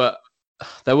people. But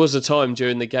there was a time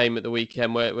during the game at the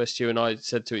weekend where Stu and I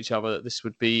said to each other that this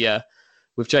would be,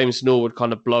 with James Norwood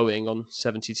kind of blowing on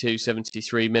 72,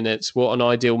 73 minutes, what an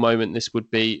ideal moment this would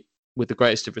be, with the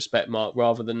greatest of respect, Mark,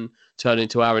 rather than turning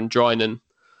to Aaron Drinan.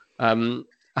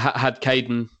 Had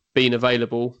Caden been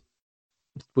available,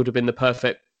 would have been the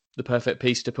perfect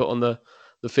piece to put on the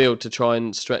field to try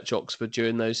and stretch Oxford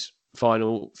during those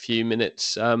final few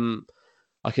minutes.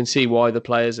 I can see why the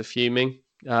players are fuming.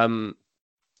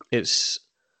 It's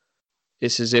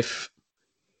as if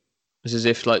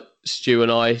like Stu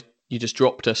and I, you just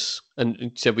dropped us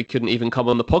and said we couldn't even come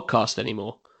on the podcast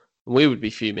anymore. We would be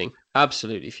fuming,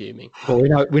 absolutely fuming. Well,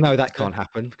 we know that can't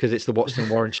happen because it's the Watson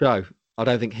Warren show. I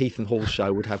don't think Heath and Hall's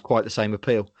show would have quite the same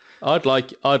appeal. I'd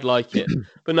like it,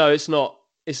 but no, it's not.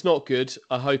 It's not good.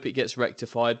 I hope it gets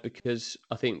rectified because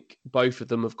I think both of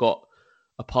them have got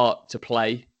a part to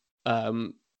play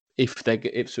if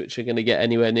Ipswich are going to get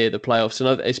anywhere near the playoffs.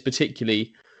 And it's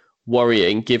particularly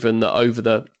worrying given that over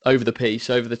the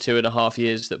 2.5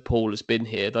 years that Paul has been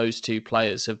here, those two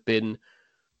players have been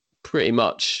pretty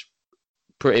much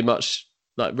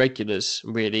like regulars,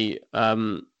 really.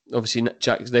 Obviously,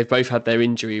 they've both had their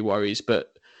injury worries, but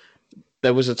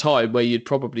there was a time where you'd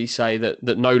probably say that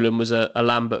Nolan was a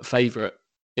Lambert favourite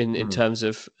in terms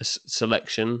of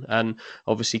selection. And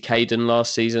obviously Caden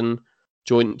last season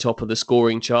joint top of the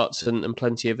scoring charts and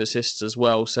plenty of assists as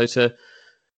well. So to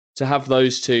have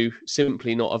those two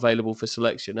simply not available for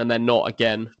selection, and then not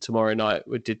again tomorrow night,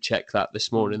 we did check that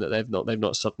this morning that they've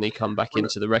not suddenly come back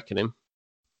into the reckoning.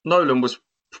 Nolan was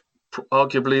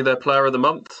arguably their player of the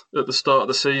month at the start of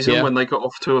the season when they got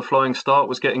off to a flying start,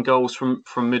 was getting goals from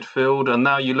midfield. And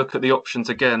now you look at the options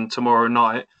again tomorrow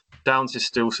night. Downs is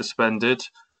still suspended.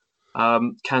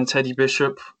 Can Teddy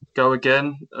Bishop go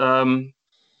again?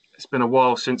 It's been a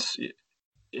while since,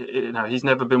 he's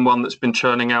never been one that's been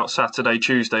churning out Saturday,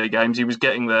 Tuesday games. He was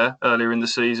getting there earlier in the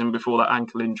season before that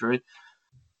ankle injury.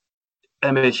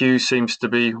 Emir Hughes seems to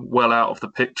be well out of the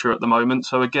picture at the moment.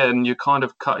 So again, you're kind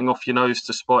of cutting off your nose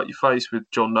to spite your face with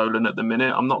John Nolan at the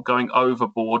minute. I'm not going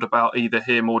overboard about either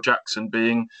him or Jackson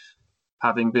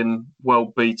having been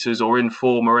world beaters or in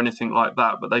form or anything like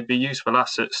that, but they'd be useful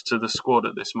assets to the squad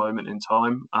at this moment in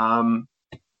time.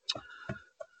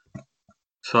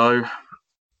 So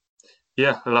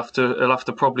yeah, he'll have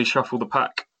to probably shuffle the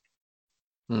pack.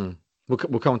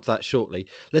 We'll come on to that shortly.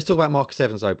 Let's talk about Marcus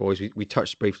Evans, though, boys. We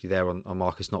touched briefly there on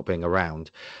Marcus not being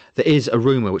around. There is a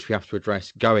rumour which we have to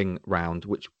address going round,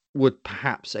 which would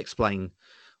perhaps explain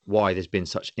why there's been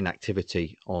such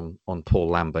inactivity on Paul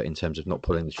Lambert in terms of not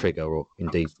pulling the trigger or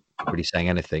indeed really saying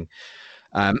anything.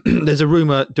 There's a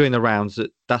rumour doing the rounds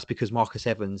that's because Marcus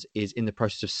Evans is in the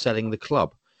process of selling the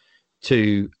club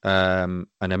to an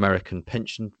American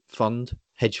pension fund,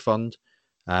 hedge fund,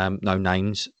 no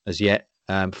names as yet.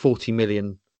 £40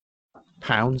 million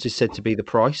is said to be the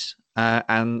price,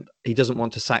 and he doesn't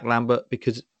want to sack Lambert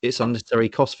because it's unnecessary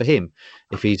cost for him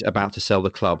if he's about to sell the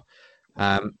club. Do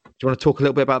you want to talk a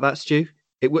little bit about that, Stu?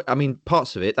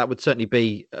 Parts of it, that would certainly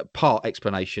be a part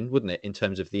explanation, wouldn't it, in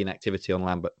terms of the inactivity on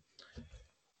Lambert?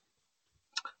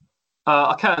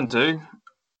 I can do.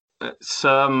 It's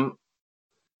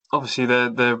obviously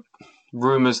they're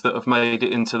rumours that have made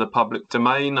it into the public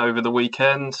domain over the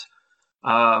weekend.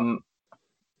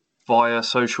 Via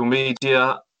social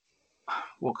media.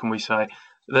 What can we say?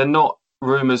 They're not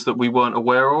rumours that we weren't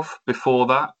aware of before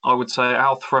that. I would say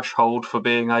our threshold for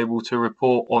being able to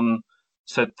report on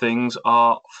said things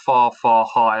are far, far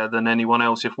higher than anyone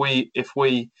else. If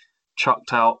we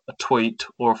chucked out a tweet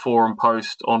or a forum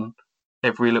post on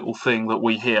every little thing that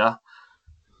we hear,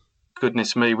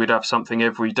 goodness me, we'd have something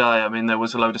every day. I mean, there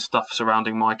was a load of stuff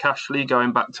surrounding Mike Ashley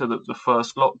going back to the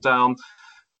first lockdown.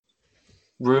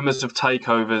 Rumours of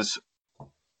takeovers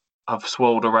have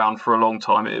swirled around for a long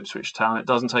time at Ipswich Town. It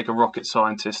doesn't take a rocket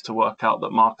scientist to work out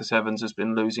that Marcus Evans has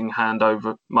been losing hand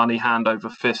over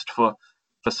fist for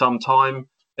some time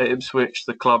at Ipswich,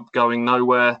 the club going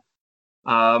nowhere.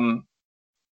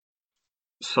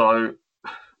 So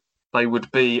they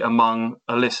would be among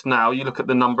a list now. You look at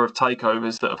the number of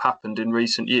takeovers that have happened in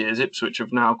recent years, Ipswich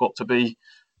have now got to be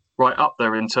right up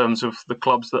there in terms of the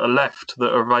clubs that are left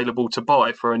that are available to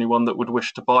buy for anyone that would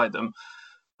wish to buy them.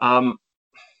 I'm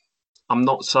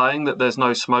not saying that there's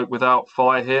no smoke without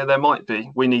fire here. There might be.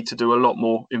 We need to do a lot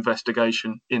more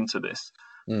investigation into this.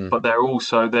 But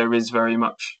there is very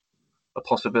much a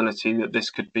possibility that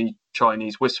this could be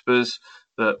Chinese whispers,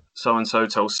 that so-and-so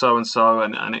tells so-and-so,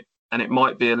 and it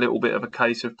might be a little bit of a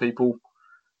case of people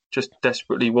just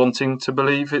desperately wanting to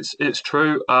believe it's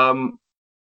true.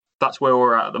 That's where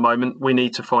we're at the moment. We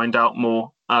need to find out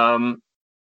more.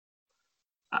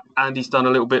 Andy's done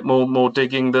a little bit more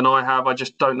digging than I have. I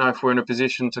just don't know if we're in a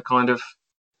position to kind of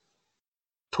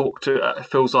talk to. It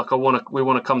feels like we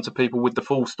want to come to people with the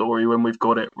full story when we've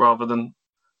got it, rather than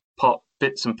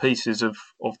bits and pieces of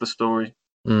the story.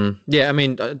 Yeah, I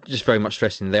mean, just very much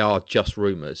stressing they are just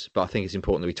rumours, but I think it's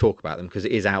important that we talk about them because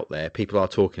it is out there. People are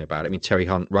talking about it. I mean, Terry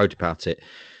Hunt wrote about it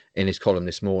in his column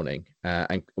this morning,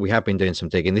 and we have been doing some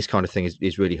digging. This kind of thing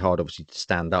is really hard, obviously, to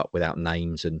stand up without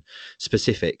names and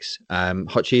specifics.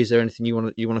 Hutchie, is there anything you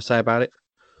want to say about it?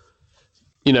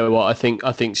 You know what? I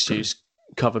think Stu's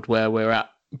covered where we're at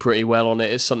pretty well on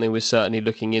it. It's something we're certainly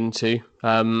looking into.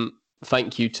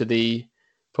 Thank you to the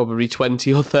probably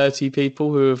 20 or 30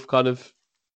 people who have kind of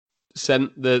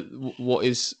sent what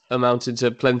is amounted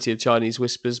to plenty of Chinese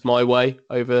whispers my way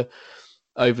over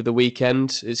the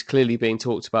weekend. It's clearly being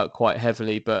talked about quite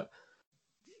heavily, but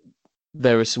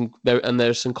there are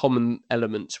some common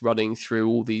elements running through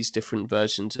all these different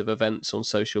versions of events on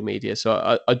social media.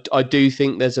 So I do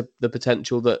think there's the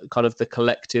potential that kind of the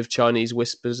collective Chinese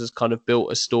whispers has kind of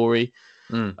built a story,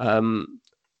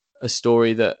 a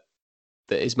story that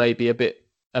is maybe a bit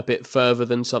further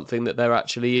than something that there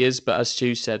actually is. But as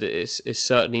Stu said, it's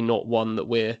more not one that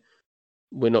we're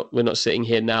not sitting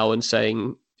here now and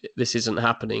saying this isn't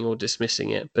happening or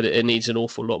dismissing it, but it needs an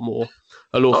awful lot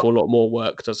more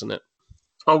work, doesn't it?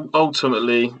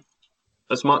 Ultimately,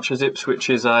 as much as Ipswich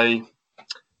is a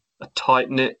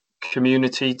tight-knit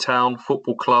community town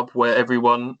football club where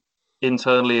everyone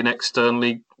internally and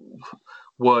externally,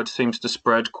 word seems to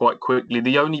spread quite quickly,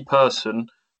 the only person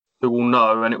who will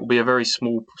know, and it will be a very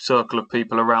small circle of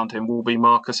people around him, will be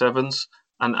Marcus Evans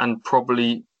and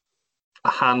probably a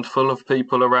handful of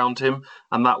people around him,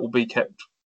 and that will be kept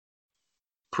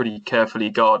pretty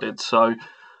carefully guarded. So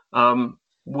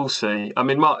we'll see. I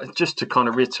mean, just to kind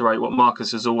of reiterate what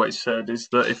Marcus has always said, is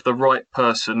that if the right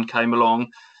person came along,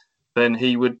 then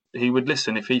he would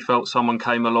listen. If he felt someone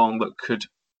came along that could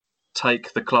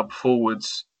take the club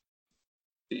forwards,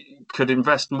 could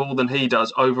invest more than he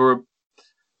does over a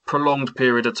prolonged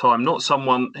period of time, not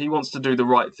someone, he wants to do the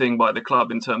right thing by the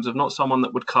club in terms of not someone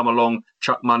that would come along,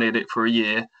 chuck money at it for a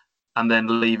year and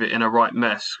then leave it in a right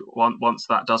mess once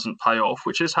that doesn't pay off,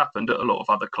 which has happened at a lot of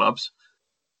other clubs.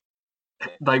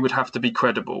 They would have to be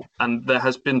credible. And there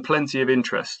has been plenty of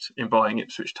interest in buying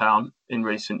Ipswich Town in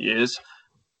recent years.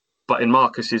 But in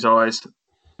Marcus's eyes,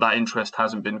 that interest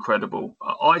hasn't been credible.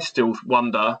 I still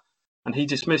wonder, and he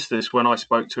dismissed this when I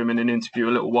spoke to him in an interview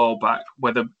a little while back,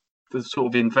 whether the sort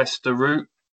of investor route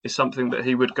is something that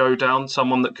he would go down,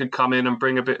 someone that could come in and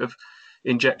bring a bit of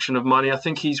injection of money. I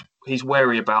think he's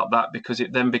wary about that because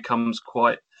it then becomes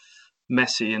quite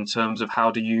messy in terms of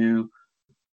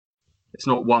it's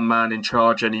not one man in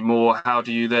charge anymore. How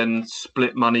do you then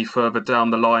split money further down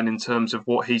the line in terms of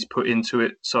what he's put into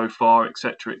it so far,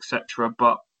 etc., etc.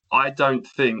 But I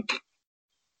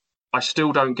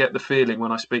still don't get the feeling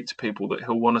when I speak to people that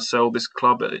he'll want to sell this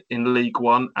club in League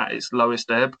One at its lowest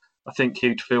ebb. I think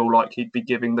he'd feel like he'd be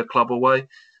giving the club away,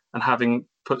 and having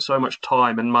put so much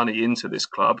time and money into this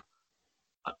club,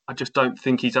 I just don't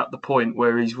think he's at the point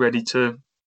where he's ready to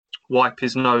wipe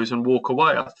his nose and walk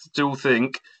away. I still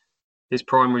think his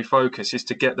primary focus is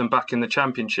to get them back in the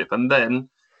Championship, and then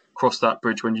cross that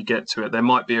bridge when you get to it. There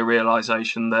might be a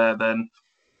realisation there then,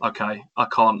 okay, I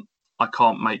can't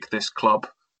make this club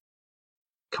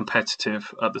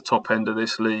competitive at the top end of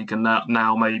this league, and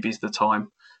now maybe is the time.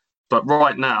 But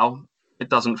right now, it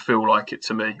doesn't feel like it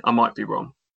to me. I might be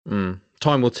wrong.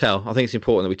 time will tell. I think it's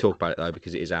important that we talk about it though,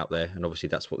 because it is out there, and obviously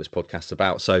that's what this podcast's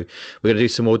about. So we're going to do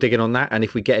some more digging on that, and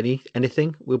if we get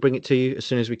anything, we'll bring it to you as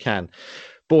soon as we can.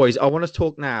 Boys, I want to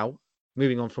talk now.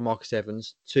 Moving on from Marcus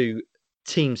Evans to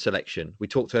team selection. We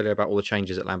talked earlier about all the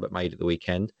changes that Lambert made at the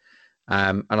weekend,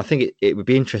 and I think it would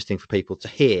be interesting for people to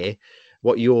hear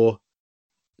what your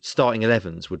starting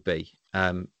 11s would be.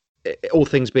 All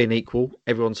things being equal,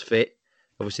 everyone's fit.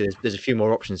 Obviously, there's a few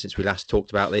more options since we last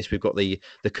talked about this. We've got the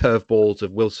curveballs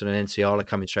of Wilson and Nsiala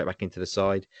coming straight back into the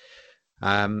side. So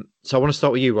I want to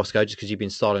start with you, Roscoe, just because you've been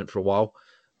silent for a while.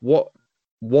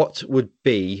 What would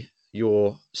be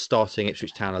your starting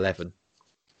Ipswich Town 11?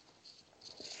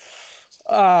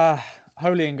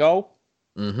 Holy in goal.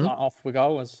 Mm-hmm. Off we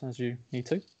go, as you need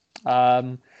to.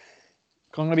 I'm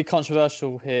going to be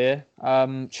controversial here.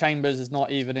 Chambers is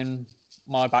not even in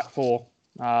my back four.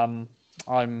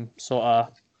 I'm sort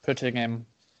of putting him.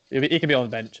 He can be on the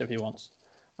bench if he wants.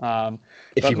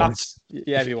 If he wants.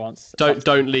 Yeah, if he wants.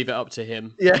 Don't leave it up to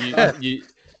him. Yeah.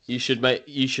 You should make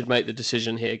the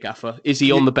decision here, Gaffer. Is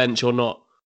he on the bench or not?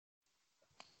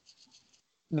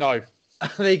 No.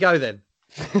 There you go then.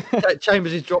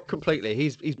 Chambers is dropped completely.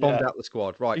 He's bombed out the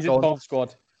squad. Right. He's in the bomb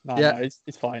squad. No,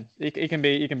 it's fine. He can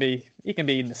be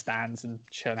in the stands and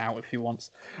chilling out if he wants.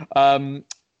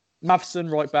 Matheson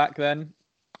right back then.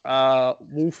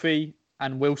 Wolfie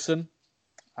and Wilson.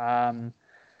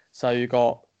 So you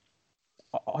got.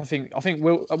 I think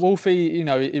Wolfie.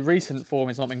 In recent form,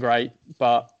 has not been great,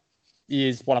 but he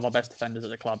is one of our best defenders at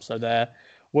the club. So there,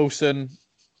 Wilson,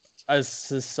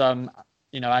 as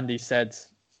Andy said,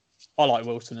 I like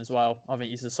Wilson as well. I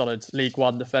think he's a solid League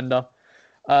One defender.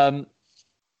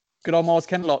 Good old Miles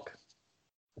Kenlock.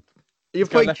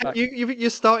 You're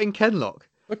starting Kenlock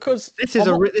because this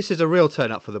is a real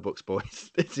turn up for the books,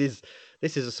 boys. This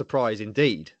is a surprise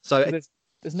indeed. So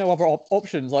there's no other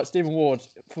options. Like Stephen Ward,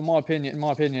 in my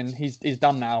opinion, he's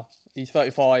done now. He's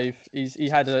 35. He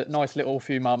had a nice little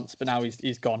few months, but now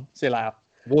he's gone. See you later.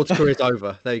 Ward's career's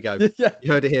over. There you go. Yeah.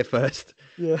 You heard it here first.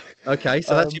 Yeah. Okay,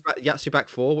 so that's your back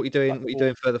four. What are you doing? What are you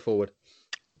doing further forward?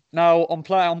 No, I'm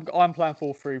playing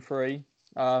 4-3-3.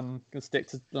 Gonna stick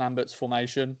to Lambert's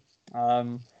formation.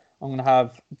 I'm gonna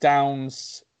have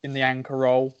Downs in the anchor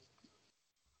role,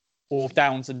 or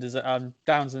Downs and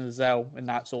Zell in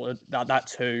that sort of that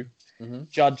two. Mm-hmm.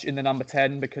 Judge in the number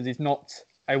 10 because he's not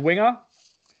a winger.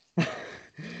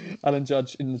 Alan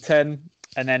Judge in the 10,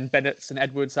 and then Bennett and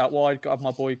Edwards out wide. Got to have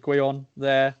my boy Guion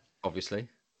there, obviously,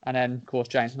 and then of course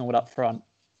James Norwood up front.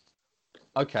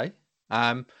 Okay.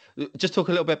 Just talk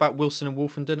a little bit about Wilson and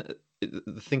Wolfenden.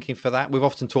 The thinking for that. We've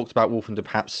often talked about Wolfenden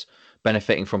perhaps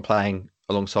benefiting from playing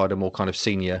alongside a more kind of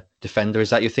senior defender.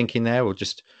 Is that your thinking there, or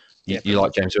just you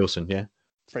like James Wilson? Yeah,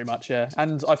 pretty much. Yeah,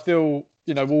 and I feel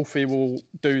Wolfie will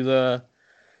do the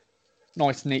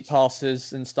nice, neat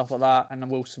passes and stuff like that, and then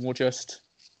Wilson will just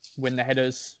win the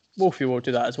headers. Wolfie will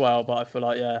do that as well, but I feel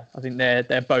like I think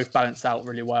they're both balanced out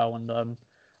really well, and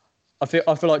I feel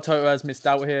like Toto has missed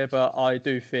out here, but I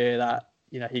do fear that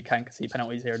he can concede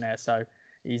penalties here and there, so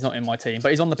he's not in my team,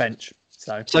 but he's on the bench.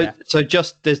 So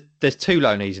just there's two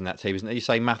loanees in that team, isn't there? You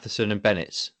say Matheson and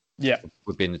Bennett,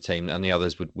 would be in the team, and the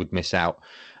others would miss out.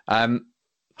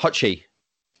 Hutchie,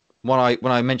 when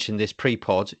I mentioned this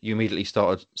pre-pod, you immediately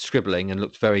started scribbling and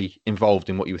looked very involved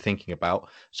in what you were thinking about.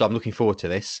 So I'm looking forward to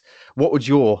this. What would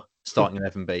your starting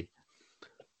 11 be?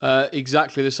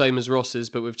 Exactly the same as Ross's,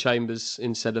 but with Chambers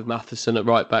instead of Matheson at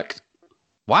right back.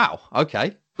 Wow.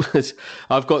 Okay.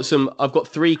 I've got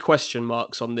 3 question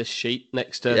marks on this sheet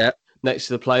next to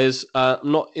the players.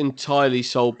 I'm not entirely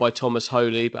sold by Thomas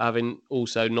Holy, but having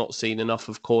also not seen enough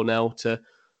of Cornell to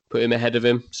put him ahead of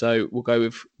him, so we'll go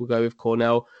with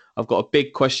Cornell. I've got a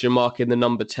big question mark in the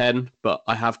number 10, but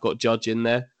I have got Judge in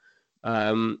there.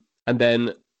 And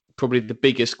then probably the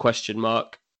biggest question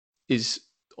mark is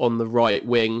on the right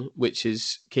wing, which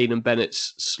is Keenan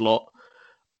Bennett's slot.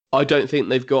 I don't think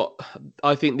they've got.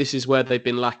 I think this is where they've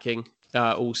been lacking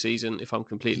all season, if I'm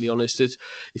completely honest.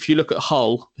 If you look at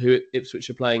Hull, who Ipswich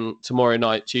are playing tomorrow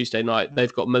night, Tuesday night,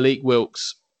 they've got Malik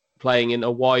Wilkes playing in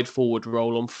a wide forward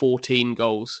role on 14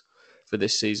 goals for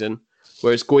this season,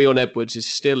 whereas Guion Edwards is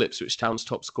still Ipswich Town's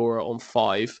top scorer on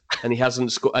 5, and he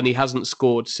hasn't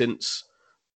scored since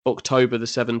October the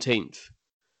 17th.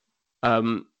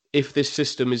 If this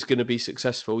system is going to be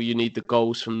successful, you need the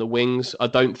goals from the wings. I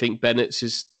don't think Bennett's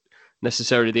is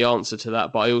necessarily the answer to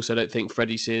that, but I also don't think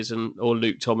Freddie Sears or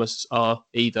Luke Thomas are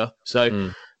either.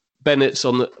 So Bennett's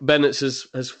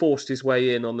has forced his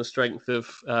way in on the strength of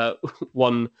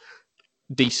one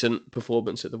decent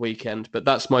performance at the weekend. But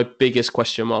that's my biggest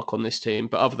question mark on this team.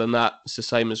 But other than that, it's the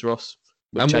same as Ross.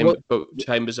 But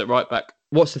Chambers at right back.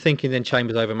 What's the thinking then?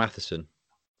 Chambers over Matheson?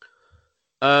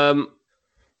 I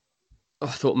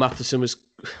thought Matheson was.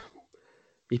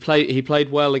 He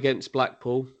played well against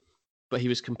Blackpool, but he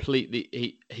was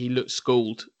completely. He looked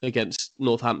schooled against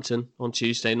Northampton on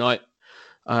Tuesday night.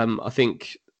 I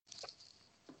think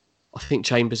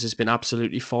Chambers has been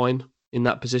absolutely fine in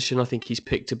that position. I think he's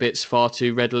picked to bits far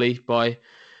too readily by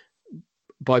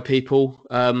people.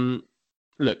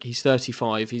 Look, he's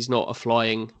 35. He's not a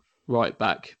flying right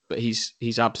back, but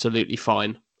he's absolutely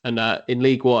fine. And in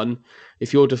League One,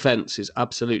 if your defence is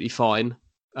absolutely fine,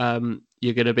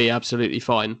 you're going to be absolutely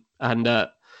fine. And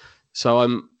so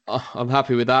I'm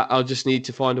happy with that. I'll just need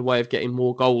to find a way of getting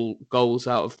more goals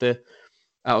out of the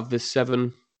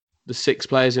 6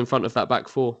 players in front of that back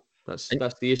 4. That's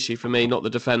the issue for me, not the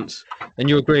defence. And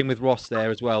you're agreeing with Ross there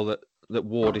as well that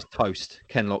Ward is toast.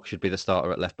 Kenlock should be the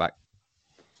starter at left back.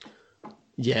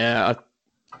 Yeah,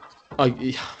 I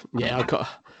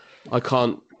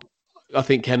can't. I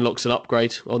think Kenlock's an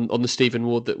upgrade on the Stephen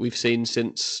Ward that we've seen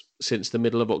since the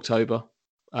middle of October.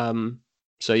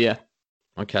 So yeah.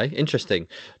 Okay, interesting.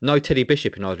 No Teddy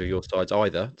Bishop in either of your sides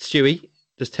either. Stewie,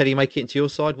 does Teddy make it into your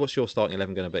side? What's your starting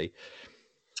 11 going to be?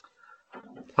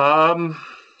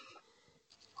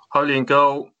 Holy in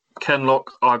goal,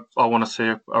 Kenlock. I want to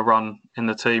see a run in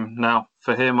the team now.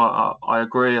 For him, I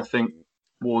agree. I think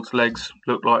Ward's legs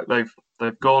look like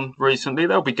they've gone recently.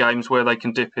 There'll be games where they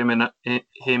can dip him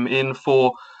in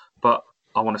for, but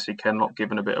I want to see Kenlock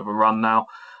given a bit of a run now.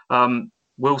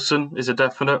 Wilson is a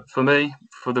definite for me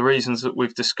for the reasons that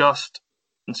we've discussed.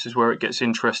 This is where it gets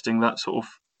interesting, that sort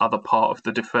of other part of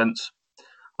the defence.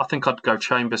 I think I'd go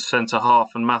Chambers centre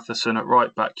half and Matheson at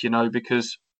right back,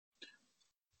 because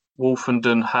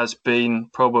Wolfenden has been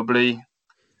probably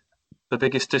the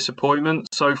biggest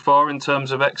disappointment so far in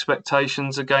terms of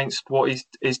expectations against what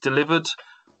he's delivered.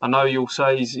 I know you'll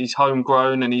say he's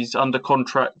homegrown and he's under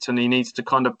contract and he needs to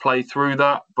kind of play through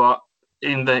that, but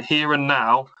in the here and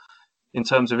now, in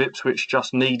terms of Ipswich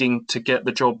just needing to get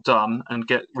the job done and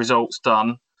get results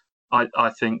done,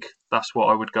 I think that's what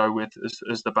I would go with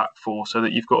as the back 4, so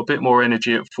that you've got a bit more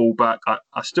energy at full back.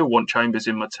 I still want Chambers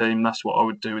in my team. That's what I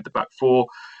would do with the back 4.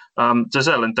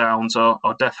 Dozzell and Downs are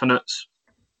definites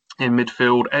in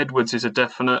midfield. Edwards is a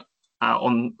definite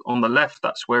on the left.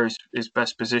 That's where his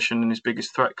best position and his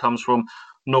biggest threat comes from.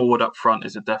 Norwood up front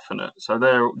is a definite. So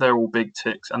they're all big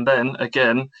ticks. And then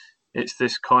again, it's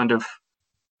this kind of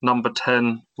number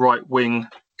 10 right wing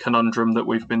conundrum that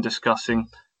we've been discussing.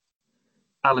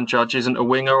 Alan Judge isn't a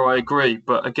winger, I agree,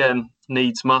 but again,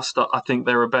 needs must. I think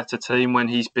they're a better team when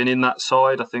he's been in that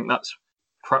side. I think that's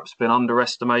perhaps been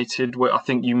underestimated. I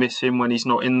think you miss him when he's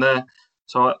not in there.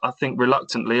 So I think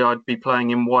reluctantly I'd be playing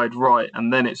him wide right,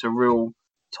 and then it's a real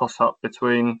toss-up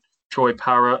between Troy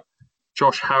Parrott,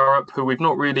 Josh Harrop, who we've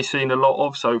not really seen a lot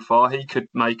of so far. He could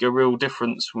make a real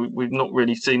difference. We've not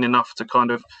really seen enough to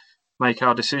kind of make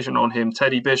our decision on him.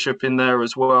 Teddy Bishop in there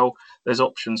as well. There's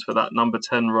options for that number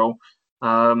 10 role.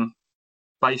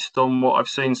 Based on what I've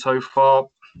seen so far,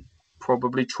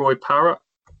 probably Troy Parrott.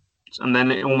 And then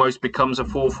it almost becomes a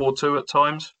 4-4-2 at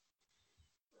times.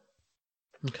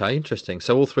 Okay, interesting.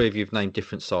 So all 3 of you have named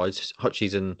different sides.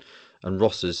 Hutchie's and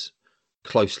Ross's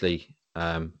closely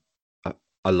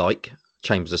alike.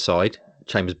 Chambers aside.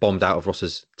 Chambers bombed out of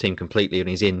Ross's team completely, and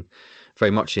he's in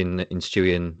very much in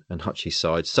Stewie and Hutchie's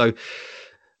side. So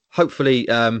hopefully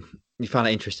you found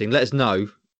it interesting. Let us know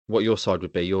what your side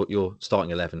would be, your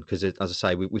starting 11, because as I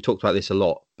say, we talked about this a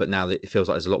lot, but now that it feels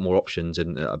like there's a lot more options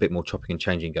and a bit more chopping and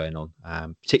changing going on.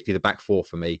 Particularly the back 4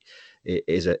 for me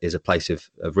is a place of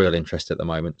real interest at the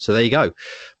moment. So there you go,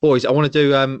 boys. I want to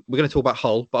do we're going to talk about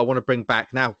Hull, but I want to bring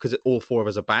back now, because all 4 of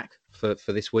us are back for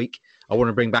this week. I want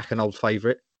to bring back an old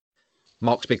favourite,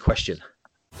 Mark's big question.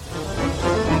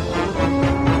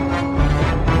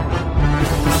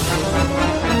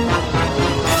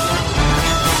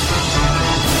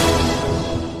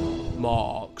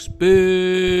 Mark's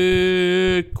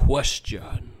big question.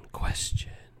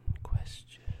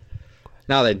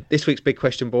 Now then, this week's big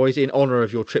question, boys, in honour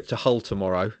of your trip to Hull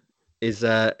tomorrow, is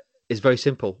very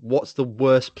simple. What's the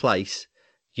worst place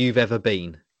you've ever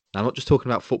been? Now, I'm not just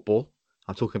talking about football.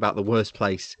 I'm talking about the worst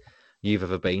place you've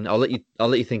ever been. I'll let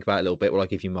you think about it a little bit while I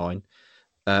give you mine.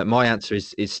 My answer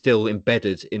is still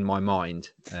embedded in my mind.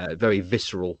 Very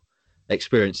visceral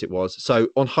experience it was. So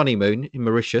on honeymoon in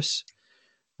Mauritius.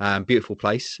 Beautiful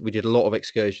place. We did a lot of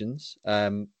excursions,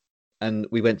 and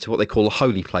we went to what they call a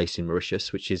holy place in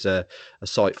Mauritius, which is a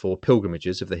site for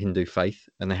pilgrimages of the Hindu faith.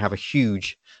 And they have a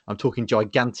huge, I'm talking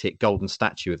gigantic golden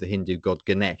statue of the Hindu god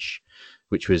Ganesh,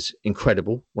 which was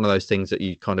incredible. One of those things that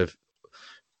you kind of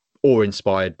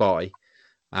awe-inspired by.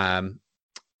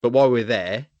 But while we were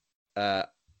there,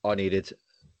 I needed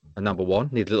a number one,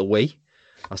 needed a little wee.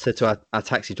 I said to our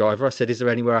taxi driver, I said, "Is there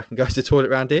anywhere I can go to the toilet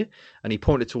around here?" And he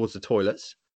pointed towards the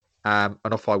toilets, and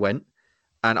off I went.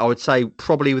 And I would say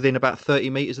probably within about 30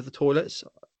 meters of the toilets,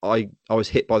 I was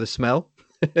hit by the smell.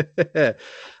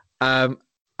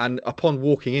 And upon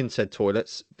walking in said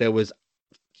toilets, there was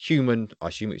human, I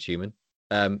assume it's human,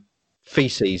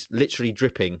 feces literally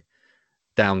dripping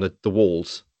down the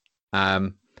walls.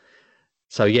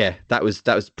 So yeah, that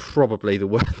was probably the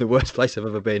worst place I've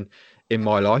ever been in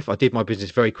my life. I did my business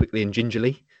very quickly and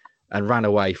gingerly, and ran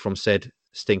away from said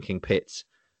stinking pits.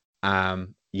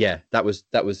 Yeah, that was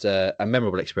a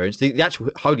memorable experience. The actual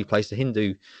holy place, the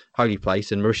Hindu holy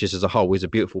place, and Mauritius as a whole is a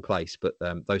beautiful place, but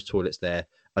those toilets there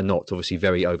are not, obviously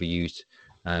very overused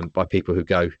by people who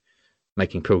go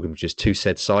making pilgrimages to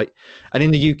said site. And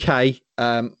in the UK,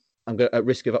 I'm at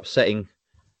risk of upsetting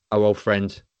our old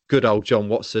friend, good old John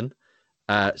Watson.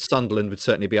 Sunderland would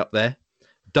certainly be up there.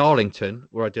 Darlington,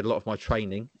 where I did a lot of my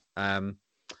training,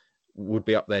 would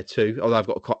be up there too. Although I've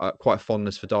got quite a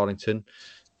fondness for Darlington.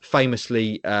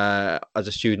 Famously, as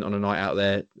a student on a night out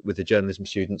there with the journalism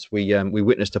students, we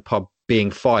witnessed a pub being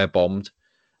firebombed,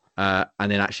 and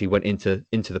then actually went into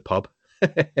the pub.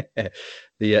 the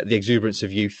exuberance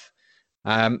of youth,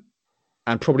 and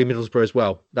probably Middlesbrough as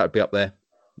well. That would be up there.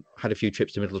 Had a few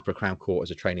trips to Middlesbrough Crown Court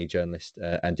as a trainee journalist,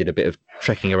 and did a bit of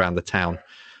trekking around the town.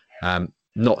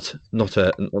 Not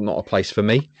a place for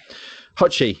me.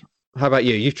 Hutchie, how about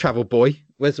you? You've travelled, boy.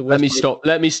 Let me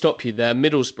stop you there.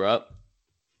 Middlesbrough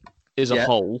is a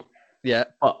hole. Yeah,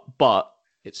 but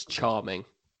it's charming.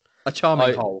 A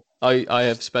charming hole. I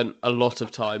have spent a lot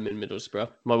of time in Middlesbrough.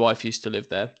 My wife used to live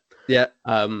there. Yeah.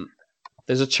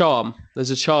 There's a charm.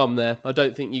 There's a charm there. I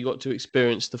don't think you got to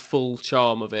experience the full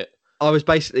charm of it. I was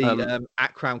basically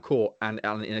at Crown Court and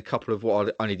in a couple of what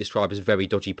I'd only describe as very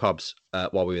dodgy pubs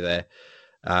while we were there.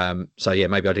 So yeah,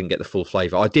 maybe I didn't get the full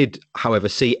flavour. I did, however,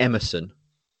 see Emerson,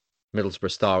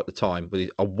 Middlesbrough star at the time,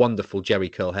 with a wonderful jerry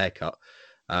curl haircut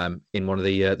in one of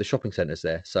the shopping centres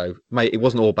there. So mate, it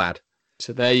wasn't all bad.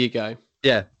 So there you go.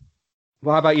 Yeah.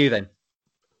 Well, how about you then?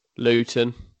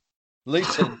 Luton.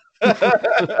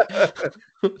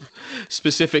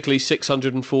 Specifically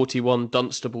 641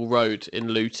 Dunstable Road in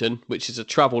Luton, which is a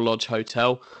Travelodge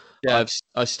hotel. Yeah.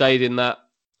 I stayed in that.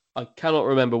 I cannot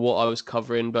remember what I was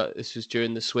covering, but this was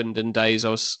during the Swindon days.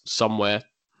 I was somewhere,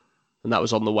 and that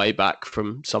was on the way back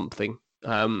from something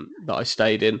that I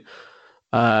stayed in.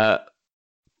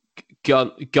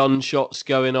 Gunshots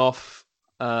going off.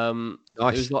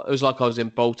 Nice. It was like I was in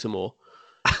Baltimore.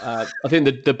 I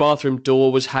think the bathroom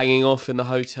door was hanging off in the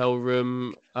hotel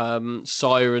room.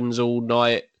 Sirens all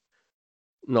night.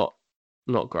 Not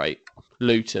great.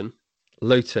 Luton.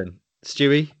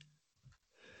 Stewie?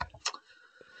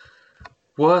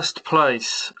 Worst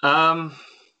place. I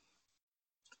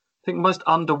think most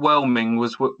underwhelming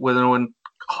was when I went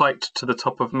hiked to the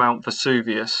top of Mount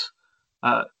Vesuvius,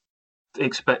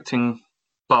 expecting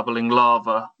bubbling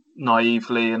lava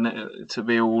naively and it to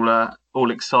be all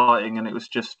exciting, and it was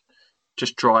just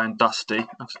dry and dusty.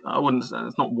 I wouldn't say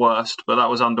it's not worst, but that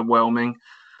was underwhelming.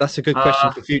 That's a good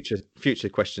question for future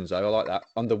questions though. I like that.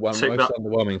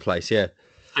 Underwhelming place, yeah.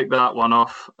 Take that one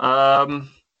off.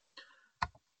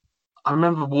 I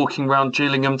remember walking around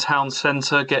Gillingham town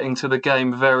centre, getting to the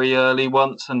game very early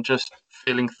once and just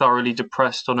feeling thoroughly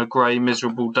depressed on a grey,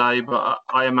 miserable day. But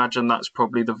I imagine that's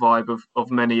probably the vibe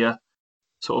of many a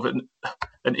sort of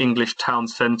an English town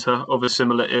centre of a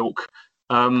similar ilk.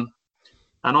 And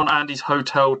on Andy's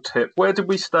hotel tip, where did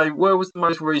we stay? Where was the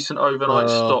most recent overnight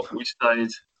stop we stayed?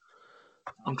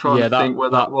 I'm trying to think where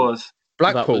that was.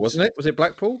 Blackpool, wasn't it? Was it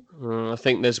Blackpool? I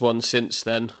think there's one since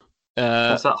then.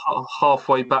 Was that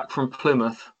halfway back from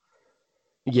Plymouth?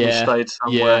 Yeah, we stayed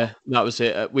somewhere. Yeah, that was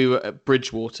it. We were at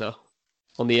Bridgewater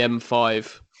on the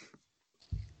M5.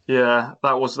 Yeah,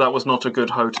 that was not a good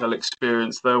hotel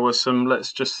experience. There were some,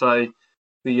 let's just say,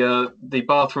 the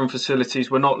bathroom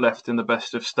facilities were not left in the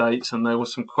best of states, and there were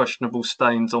some questionable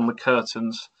stains on the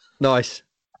curtains. Nice.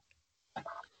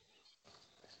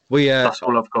 That's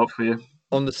all I've got for you.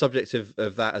 On the subject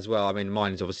of that as well, I mean,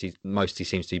 mine is obviously mostly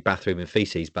seems to be bathroom and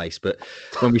feces based. But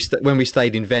when we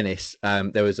stayed in Venice,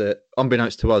 there was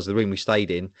unbeknownst to us, the room we stayed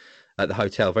in at the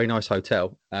hotel, very nice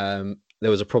hotel.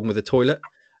 There was a problem with the toilet,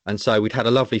 and so we'd had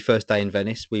a lovely first day in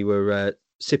Venice. We were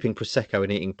sipping prosecco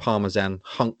and eating parmesan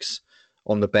hunks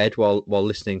on the bed while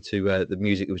listening to the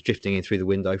music that was drifting in through the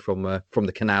window from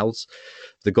the canals,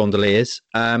 the gondoliers.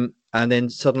 And then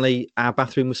suddenly our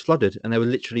bathroom was flooded, and there were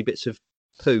literally bits of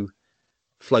poo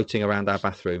floating around our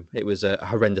bathroom. It was a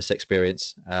horrendous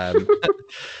experience, and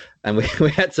we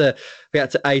had to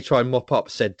try and mop up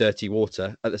said dirty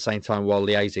water at the same time while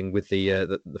liaising with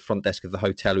the front desk of the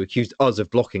hotel, who accused us of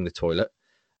blocking the toilet.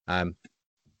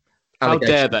 How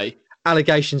dare they?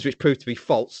 Allegations which proved to be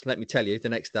false. Let me tell you, the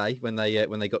next day when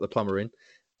they got the plumber in.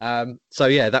 So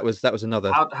yeah, that was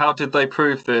another. How did they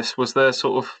prove this? Was there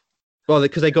sort of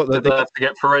because they got did they have to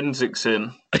get forensics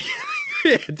in?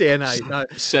 Yeah, DNA. No,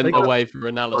 Sent away for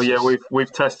analysis. Oh yeah,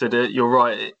 we've tested it. You're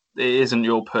right. It isn't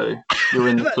your poo. You're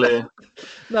in the clear.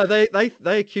 No,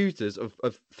 they accused us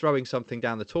of throwing something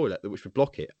down the toilet which would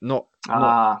block it, not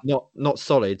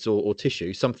solids or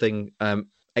tissue, something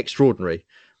extraordinary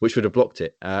which would have blocked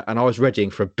it. And I was readying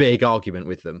for a big argument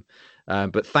with them,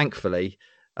 but thankfully,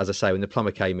 as I say, when the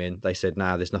plumber came in, they said,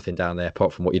 "Nah, there's nothing down there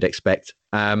apart from what you'd expect.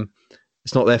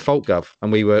 It's not their fault, Gov."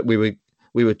 And we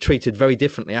were treated very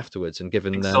differently afterwards and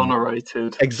given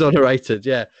exonerated,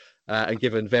 yeah, and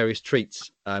given various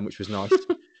treats, which was nice.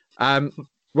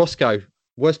 Roscoe,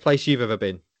 worst place you've ever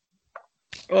been?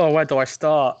 Oh, where do I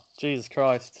start? Jesus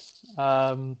Christ.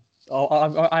 I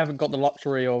haven't got the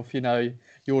luxury of,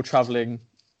 your travelling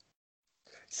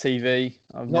CV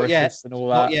of Not yet. and all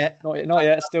that. Not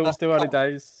yet. Still early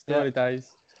days. Yeah.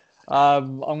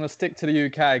 I'm going to stick to the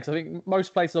UK because I think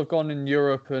most places I've gone in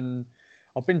Europe, and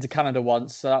I've been to Canada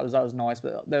once, so that was nice,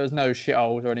 but there was no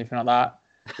shitholes or anything like that.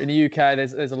 In the UK,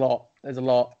 there's a lot. There's a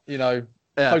lot.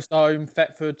 Close to home,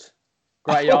 Thetford,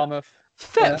 Great Yarmouth.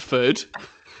 Thetford.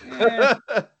 Yeah,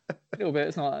 a little bit.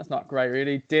 It's not great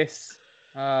really. Diss.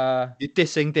 You're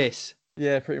dissing Diss.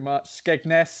 Yeah, pretty much.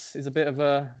 Skegness is a bit of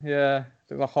a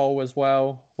hole as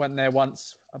well. Went there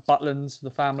once at Butlins,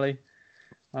 the family.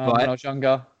 When I was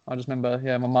younger. I just remember,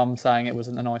 my mum saying it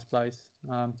wasn't a nice place.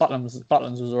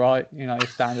 Butlins was all right,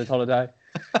 standard holiday.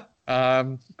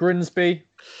 Grimsby,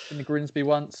 been to Grimsby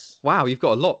once. Wow, you've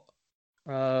got a lot.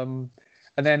 And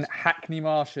then Hackney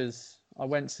Marshes. I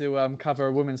went to cover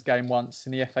a women's game once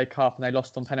in the FA Cup, and they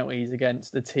lost on penalties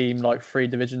against the team like 3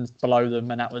 divisions below them,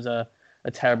 and that was a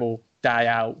terrible day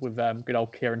out with good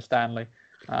old Kieran Stanley.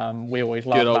 We always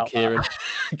laugh about Kieran.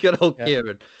 Good old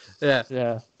Kieran. Yeah.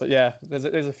 Yeah, but yeah, there's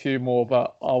a few more,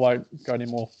 but I won't go any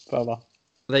more further.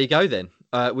 There you go then.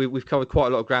 We've covered quite a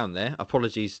lot of ground there.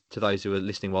 Apologies to those who are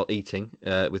listening while eating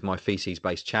with my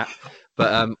feces-based chat,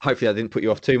 but hopefully I didn't put you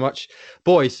off too much.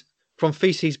 Boys, from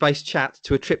feces-based chat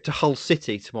to a trip to Hull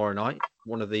City tomorrow night,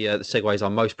 one of the segues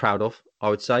I'm most proud of, I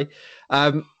would say.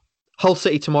 Hull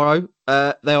City tomorrow.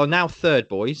 They are now third,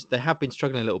 boys. They have been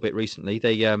struggling a little bit recently.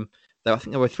 I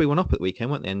think they were 3-1 up at the weekend,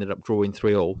 weren't they? Ended up drawing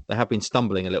 3-3. They have been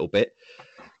stumbling a little bit.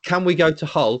 Can we go to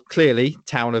Hull? Clearly,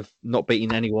 Town have not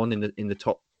beaten anyone in the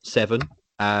top 7.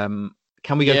 Can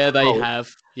we go? Yeah, to Hull? they have.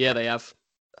 Yeah, they have.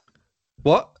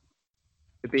 What?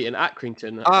 They've beaten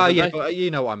Accrington. Yeah, but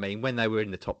you know what I mean. When they were in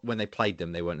the top, when they played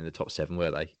them, they weren't in the top 7, were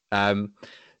they?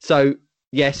 So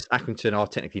yes, Accrington are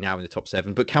technically now in the top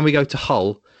 7. But can we go to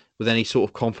Hull with any sort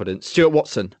of confidence? Stuart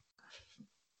Watson.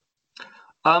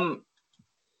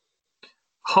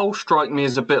 Hull strike me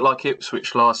as a bit like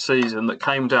Ipswich last season, that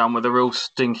came down with a real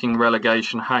stinking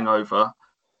relegation hangover,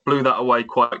 blew that away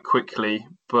quite quickly,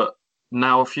 but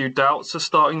now a few doubts are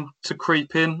starting to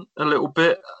creep in a little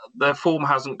bit. Their form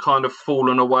hasn't kind of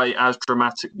fallen away as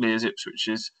dramatically as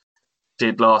Ipswich's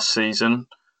did last season,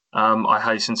 I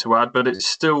hasten to add, but it's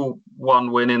still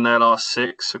 1 win in their last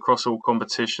 6 across all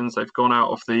competitions. They've gone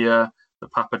out of the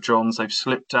Papa Johns. They've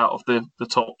slipped out of the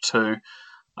top 2.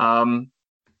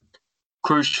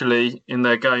 Crucially, in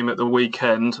their game at the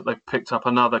weekend, they've picked up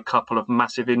another couple of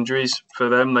massive injuries for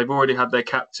them. They've already had their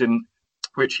captain,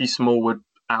 Richie Smallwood,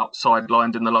 out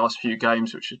sidelined in the last few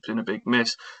games, which has been a big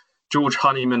miss. George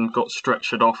Honeyman got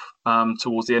stretchered off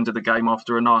towards the end of the game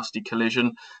after a nasty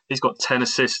collision. He's got 10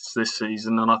 assists this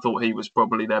season, and I thought he was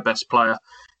probably their best player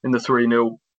in the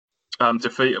 3-0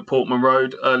 defeat at Portman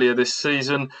Road earlier this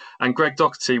season. And Greg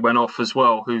Doherty went off as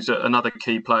well, who's another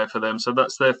key player for them. So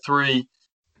that's their 3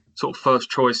 sort of first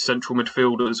choice central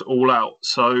midfielders all out.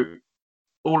 So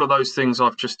all of those things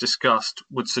I've just discussed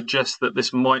would suggest that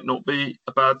this might not be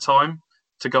a bad time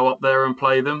to go up there and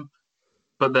play them.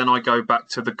 But then I go back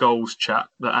to the goals chat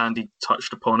that Andy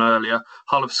touched upon earlier.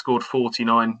 Hull have scored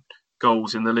 49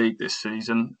 goals in the league this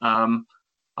season.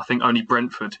 I think only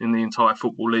Brentford in the entire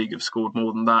Football League have scored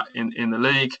more than that in the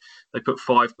league. They put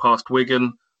 5 past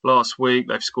Wigan last week.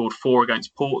 They've scored 4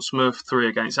 against Portsmouth, 3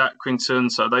 against Accrington.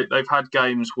 So they've had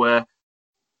games where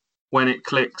when it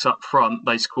clicks up front,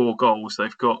 they score goals.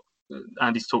 They've got,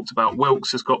 Andy's talked about,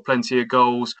 Wilkes has got plenty of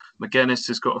goals. McGuinness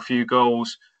has got a few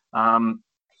goals.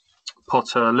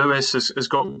 Potter Lewis has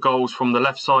got goals from the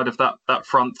left side of that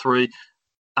front 3.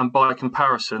 And by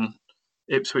comparison,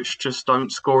 Ipswich just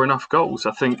don't score enough goals.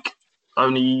 I think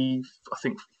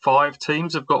 5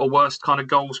 teams have got a worse kind of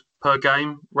goals per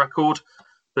game record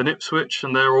than Ipswich,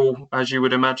 and they're all, as you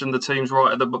would imagine, the teams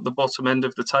right at the bottom end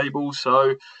of the table.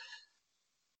 So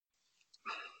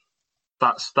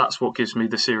that's what gives me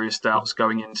the serious doubts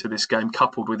going into this game,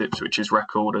 coupled with Ipswich's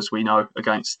record, as we know,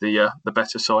 against the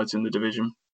better sides in the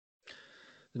division.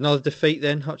 Another defeat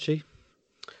then, Hutchie?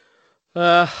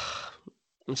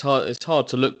 It's hard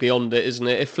to look beyond it, isn't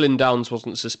it? If Flynn Downs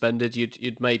wasn't suspended,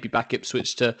 you'd maybe back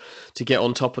Ipswich to get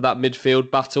on top of that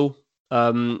midfield battle.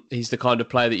 He's the kind of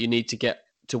player that you need to get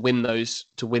to win those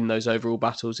overall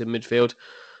battles in midfield.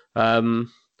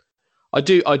 I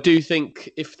do think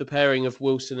if the pairing of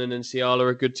Wilson and Nsiala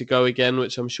are good to go again,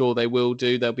 which I'm sure they will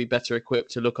do, they'll be better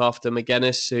equipped to look after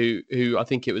McGuinness, who I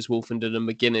think it was Wolfenden and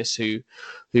McGuinness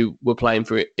who were playing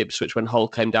for Ipswich when Hull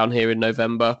came down here in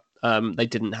November. They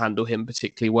didn't handle him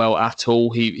particularly well at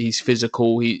all. He's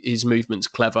physical. His movement's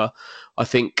clever. I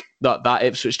think that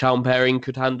Ipswich Town pairing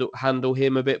could handle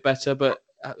him a bit better. But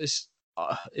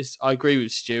I agree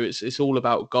with Stu. It's all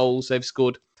about goals. They've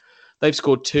scored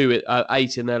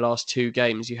 8 in their last 2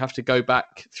 games. You have to go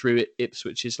back through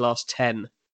Ipswich's last 10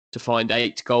 to find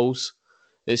 8 goals.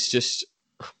 It's just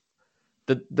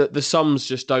the sums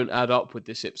just don't add up with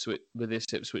this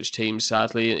Ipswich team,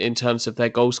 sadly, in terms of their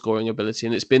goal scoring ability,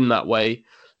 and it's been that way.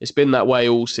 It's been that way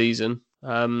all season,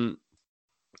 and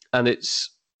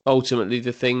it's ultimately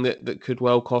the thing that could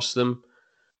well cost them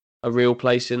a real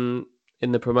place in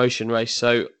the promotion race.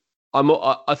 So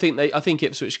I think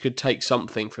Ipswich could take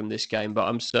something from this game, but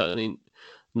I'm certainly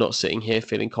not sitting here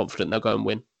feeling confident they'll go and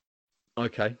win.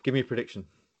 Okay, give me a prediction.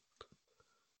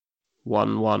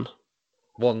 1-1.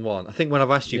 1-1. I think when I've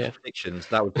asked you for predictions,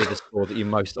 that would be the score that you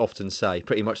most often say.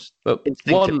 Pretty much. But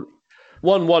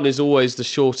 1-1 is always the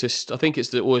shortest. I think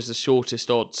it's always the shortest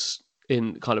odds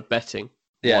in kind of betting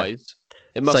wise.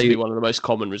 It must be one of the most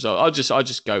common results. I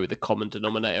just go with the common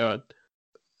denominator.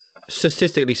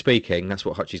 Statistically speaking, that's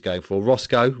what Hutchie's going for.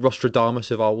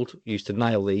 Rostradamus of old used to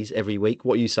nail these every week.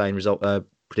 What are you saying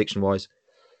prediction wise?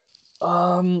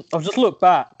 I've just looked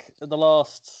back at the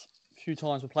last few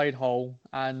times we played Hull,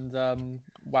 and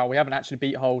we haven't actually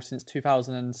beat Hull since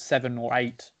 2007 or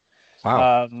 8.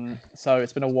 Wow. So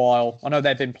it's been a while. I know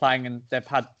they've been playing and they've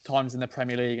had times in the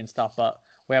Premier League and stuff, but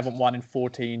we haven't won in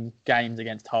 14 games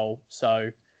against Hull.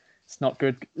 So it's not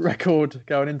good record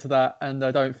going into that, and I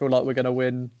don't feel like we're going to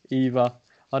win either.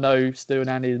 I know Stu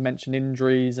and Andy mentioned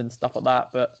injuries and stuff like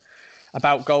that, but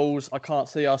about goals, I can't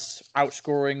see us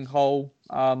outscoring Hull,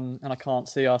 and I can't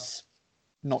see us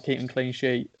not keeping clean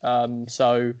sheet.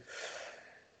 So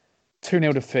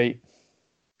 2-0 defeat.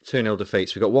 2-0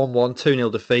 defeats. We've got 1-1,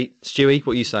 2-0 defeat. Stewie,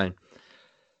 what are you saying?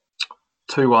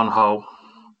 2-1 Hull.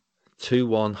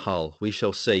 2-1 Hull. We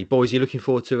shall see. Boys, are you looking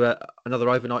forward to another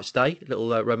overnight stay? A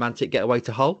little romantic getaway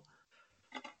to Hull?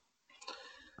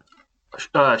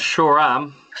 Sure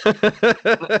am.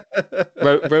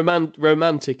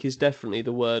 Romantic is definitely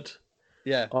the word.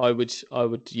 Yeah, I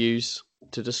would use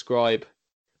to describe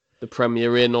the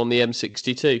Premier Inn on the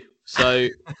M62. So,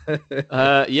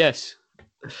 yes,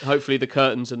 hopefully the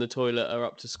curtains and the toilet are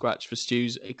up to scratch for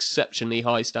Stu's exceptionally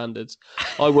high standards.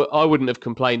 I wouldn't have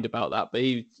complained about that, but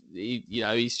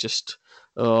he's just,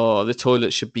 the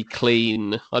toilet should be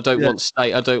clean. I don't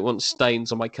want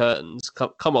stains on my curtains.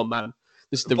 Come on, man.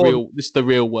 This is the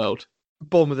real world.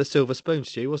 Born with a silver spoon,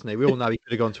 Stu, wasn't he? We all know he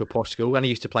could have gone to a posh school, and he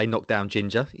used to play knockdown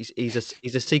ginger. He's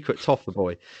a secret toff, the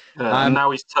boy. And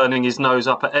now he's turning his nose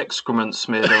up at excrement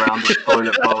smeared around his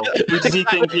toilet bowl. Who does he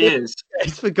think he is?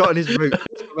 He's forgotten his roots.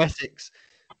 He's from Essex.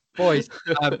 Boys,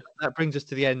 that brings us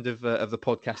to the end of the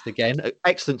podcast again.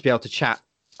 Excellent to be able to chat,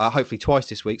 hopefully twice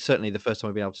this week. Certainly the first time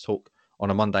we've been able to talk on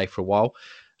a Monday for a while.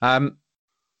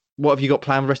 What have you got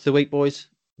planned the rest of the week, boys?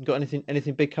 You got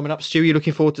anything big coming up? Stu, you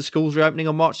looking forward to schools reopening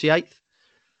on March the 8th?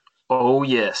 Oh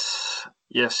yes.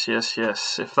 Is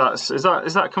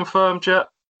that confirmed yet?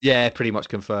 Yeah, pretty much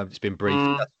confirmed. It's been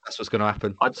briefed. That's what's going to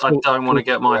happen. I don't want to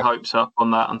get my hopes up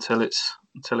on that until it's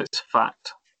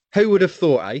fact. Who would have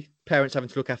thought, parents having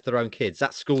to look after their own kids?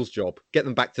 That's school's job. Get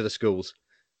them back to the schools.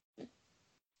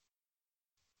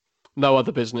 No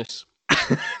other business.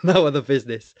 No other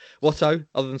business. Watto,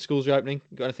 other than schools reopening,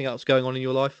 got anything else going on in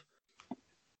your life?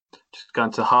 Just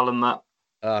going to Hull and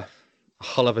that.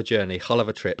 Hull of a journey, hull of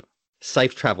a trip.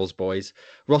 Safe travels, boys.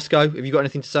 Roscoe, have you got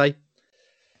anything to say?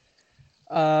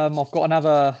 I've got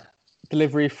another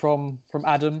delivery from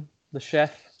Adam, the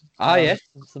chef. Yes.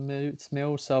 Some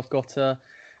meals. So I've got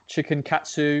chicken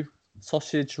katsu,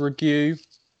 sausage ragu.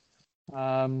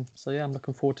 I'm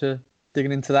looking forward to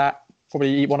digging into that.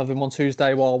 Probably eat one of them on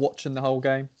Tuesday while watching the whole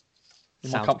game in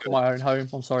my comfort of my own home.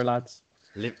 I'm sorry, lads.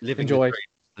 Living Enjoy. the dream.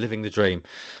 Living the dream.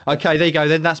 Okay, there you go.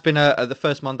 Then that's been the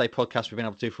first Monday podcast we've been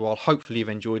able to do for a while. Hopefully you've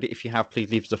enjoyed it. If you have, please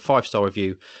leave us a 5-star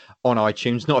review on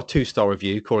iTunes. Not a 2-star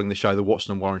review, calling the show the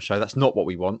Watson and Warren Show. That's not what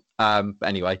we want. But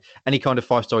anyway, any kind of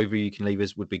 5-star review you can leave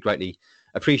us would be greatly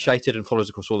appreciated, and follow us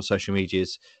across all the social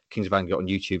medias, Kings of Anglia on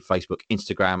YouTube, Facebook,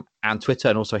 Instagram, and Twitter.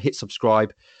 And also hit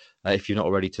subscribe if you're not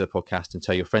already to the podcast, and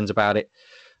tell your friends about it.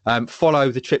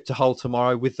 Follow the trip to Hull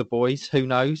tomorrow with the boys. Who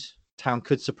knows? Town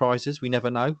could surprise us. We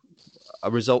never know.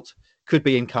 A result could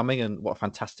be incoming, and what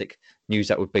fantastic news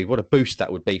that would be. What a boost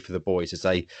that would be for the boys as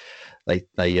they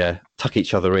tuck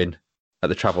each other in at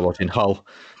the Travelodge in Hull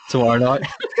tomorrow night.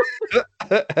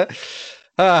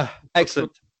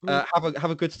 Excellent.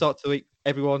 Have a good start to the week,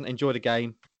 everyone. Enjoy the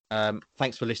game.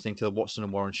 Thanks for listening to the Watson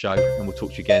and Warren Show, and we'll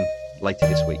talk to you again later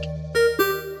this week.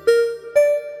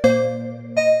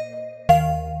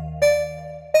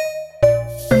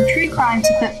 From true crime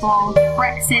to football,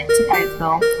 Brexit to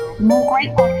Oakville. For more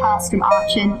great podcasts from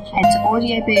Archon, head to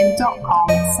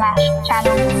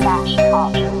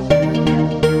audioboom.com/channel/Archon.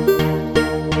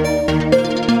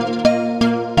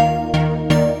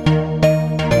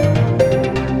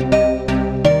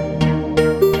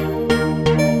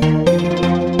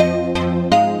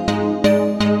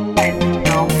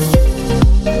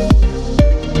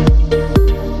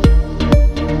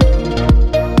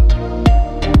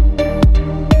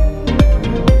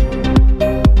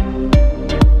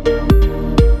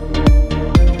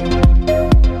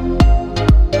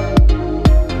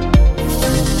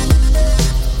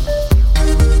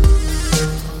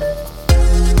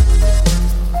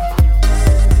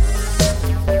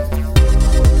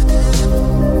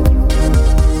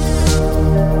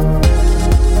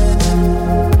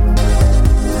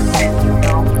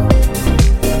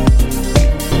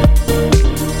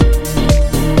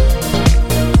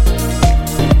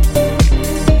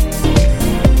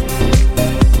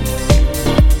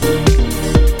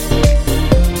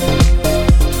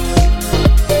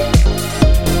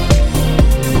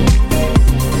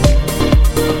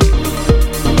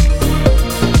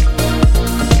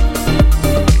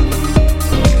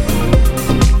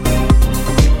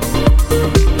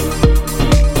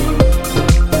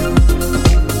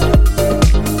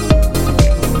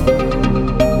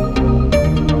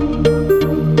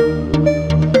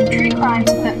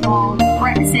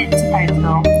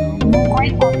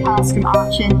 From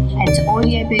Archon, head to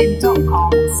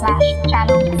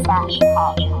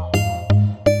audioboom.com/channel/Archon.